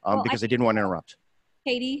questions because I didn't want to interrupt.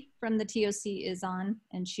 Katie from the TOC is on,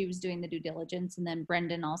 and she was doing the due diligence, and then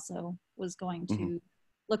Brendan also was going to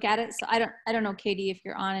look at it. So I don't know, Katie, if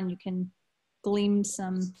you're on and you can glean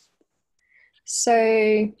some.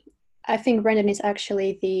 So I think Brendan is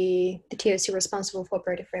actually the TOC responsible for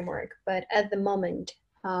operator framework, but at the moment,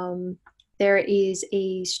 there is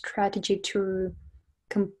a strategy to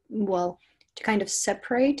kind of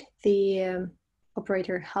separate the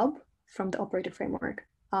operator hub from the operator framework.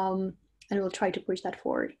 And we'll try to push that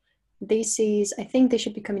forward. I think they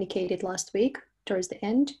should be communicated last week towards the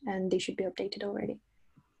end, and they should be updated already.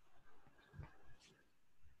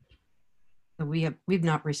 We've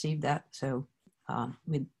not received that, so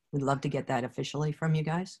we'd love to get that officially from you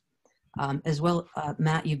guys. As well,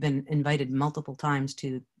 Matt, you've been invited multiple times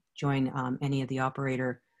to join any of the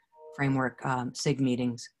operator framework SIG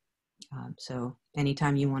meetings. So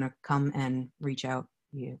anytime you want to come and reach out,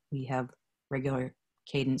 we have regular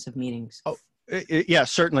cadence of meetings. Oh, yeah,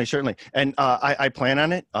 certainly. And I plan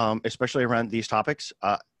on it, especially around these topics.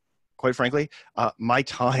 Quite frankly, my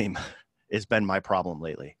time has been my problem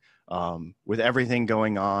lately. With everything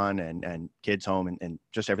going on and kids home and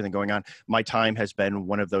just everything going on, my time has been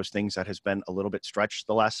one of those things that has been a little bit stretched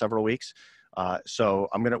the last several weeks. So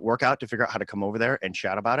I'm going to work out to figure out how to come over there and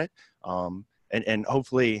chat about it. And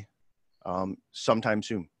hopefully sometime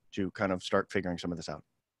soon to kind of start figuring some of this out.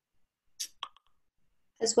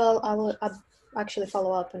 As well, I'll actually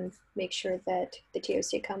follow up and make sure that the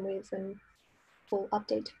TOC come with a full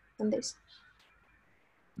update on this.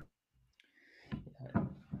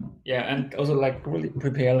 Yeah, and also like really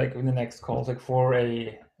prepare like in the next calls like for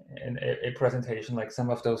a presentation like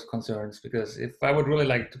some of those concerns, because if I would really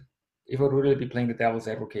be playing the devil's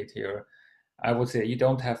advocate here, I would say you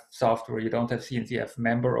don't have software, you don't have CNCF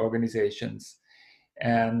member organizations,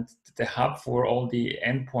 and the hub for all the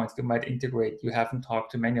endpoints that might integrate, you haven't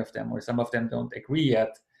talked to many of them, or some of them don't agree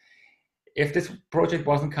yet. If this project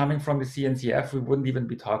wasn't coming from the CNCF, we wouldn't even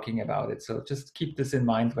be talking about it. So just keep this in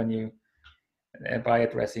mind when you by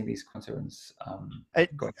addressing these concerns.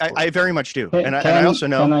 I very much do. And I also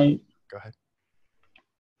know. Go ahead.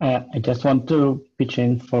 I just want to pitch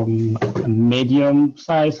in from a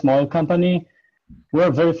medium-sized small company.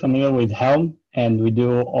 We're very familiar with Helm, and we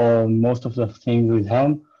do most of the things with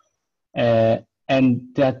Helm.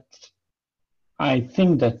 And that I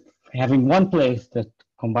think that having one place that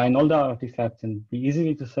combine all the artifacts and be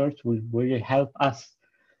easily to search will really help us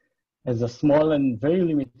as a small and very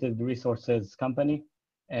limited resources company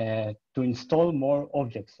to install more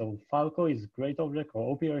objects. So Falco is a great object,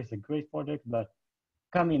 or OPR is a great project, but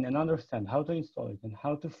come in and understand how to install it and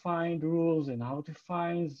how to find rules and how to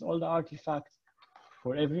find all the artifacts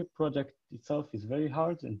for every project itself is very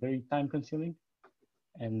hard and very time consuming.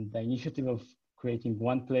 And the initiative of creating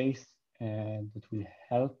one place that will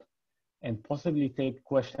help and possibly take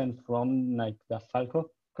questions from like the Falco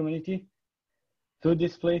community to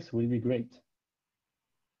this place will be great.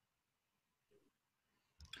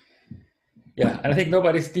 Yeah, and I think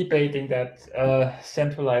nobody's debating that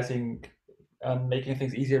centralizing and making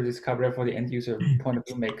things easier to discover for the end user point of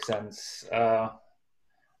view makes sense. I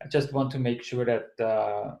just want to make sure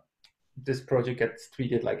that this project gets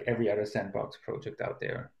treated like every other sandbox project out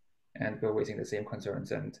there, and we're raising the same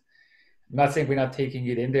concerns. And I'm not saying we're not taking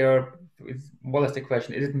it in there. It's more or less the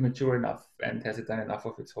question, is it mature enough and has it done enough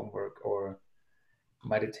of its homework, or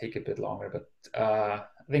might it take a bit longer? But I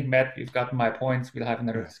think, Matt, you've gotten my points. We'll have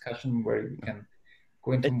another discussion where we can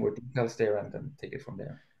go into more details there and then take it from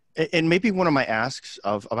there. And maybe one of my asks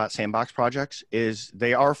about sandbox projects is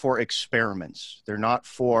they are for experiments. They're not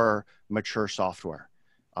for mature software.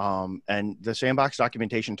 And the sandbox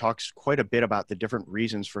documentation talks quite a bit about the different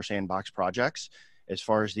reasons for sandbox projects as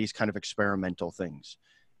far as these kind of experimental things.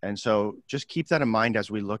 And so just keep that in mind as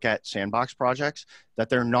we look at sandbox projects, that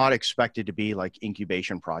they're not expected to be like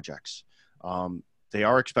incubation projects. They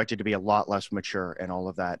are expected to be a lot less mature and all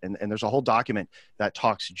of that. And there's a whole document that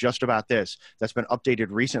talks just about this that's been updated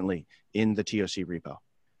recently in the TOC repo.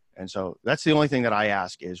 And so that's the only thing that I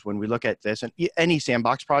ask is when we look at this and any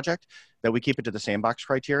sandbox project, that we keep it to the sandbox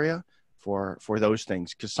criteria for those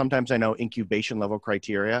things. Because sometimes I know incubation level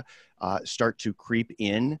criteria start to creep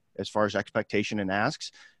in as far as expectation and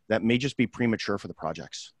asks that may just be premature for the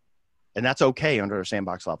projects. And that's okay under a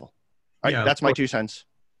sandbox level. All right, yeah, that's my 2 cents.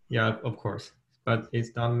 Yeah, of course. But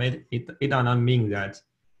it does not mean that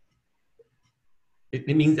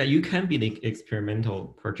it means that you can be the experimental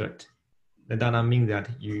project. That does not mean that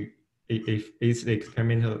if it's the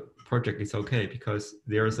experimental project, it's okay, because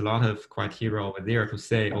there's a lot of criteria over there to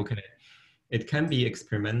say, okay, it can be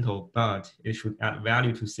experimental, but it should add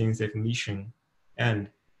value to CNCF mission, and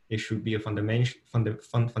it should be a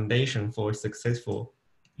foundation for a successful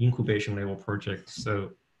incubation level project.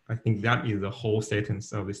 So I think that is the whole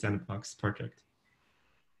sentence of the sandbox project.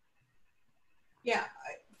 Yeah,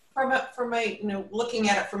 from a looking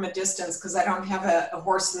at it from a distance, because I don't have a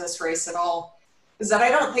horse in this race at all, is that I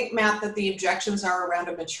don't think, Matt, that the objections are around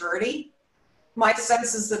a maturity. My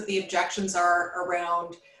sense is that the objections are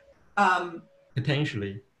around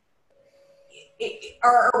potentially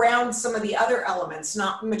are around some of the other elements,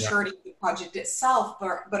 not maturity of the project itself,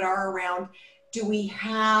 but are around, do we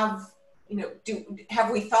have, have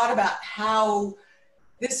we thought about how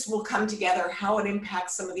this will come together, how it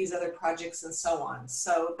impacts some of these other projects and so on.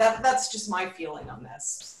 So that's just my feeling on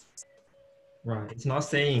this. Right. It's not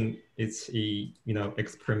saying it's a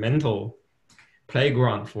experimental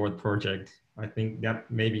playground for the project. I think that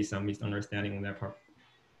may be some misunderstanding on that part.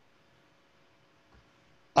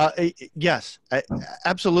 Yes,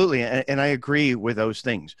 absolutely. And I agree with those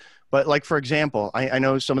things. But like, for example, I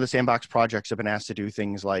know some of the sandbox projects have been asked to do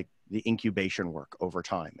things like the incubation work over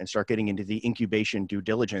time and start getting into the incubation due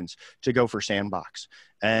diligence to go for sandbox.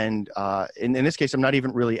 And in this case, I'm not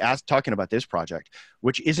even really talking about this project,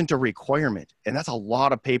 which isn't a requirement. And that's a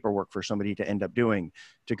lot of paperwork for somebody to end up doing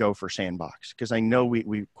to go for sandbox, because I know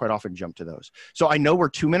we quite often jump to those. So I know we're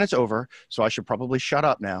 2 minutes over, so I should probably shut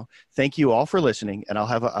up now. Thank you all for listening, and I'll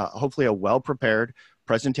have hopefully a well-prepared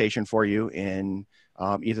presentation for you in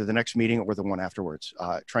either the next meeting or the one afterwards,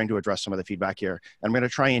 trying to address some of the feedback here. And I'm going to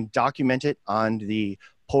try and document it on the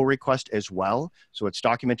pull request as well, so it's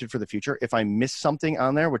documented for the future. If I miss something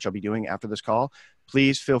on there, which I'll be doing after this call,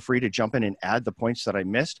 please feel free to jump in and add the points that I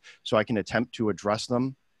missed so I can attempt to address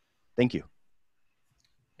them. Thank you.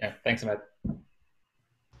 Yeah, thanks, Matt.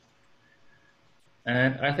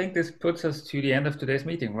 And I think this puts us to the end of today's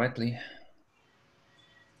meeting, right, Lee?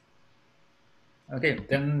 Okay,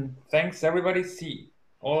 then thanks everybody. See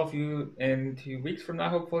all of you in 2 weeks from now,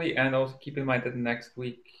 hopefully. And also keep in mind that next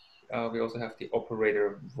week we also have the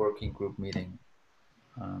operator working group meeting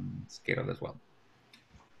scheduled as well.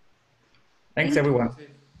 Thanks everyone.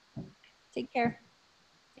 Take care.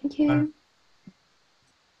 Thank you. Bye.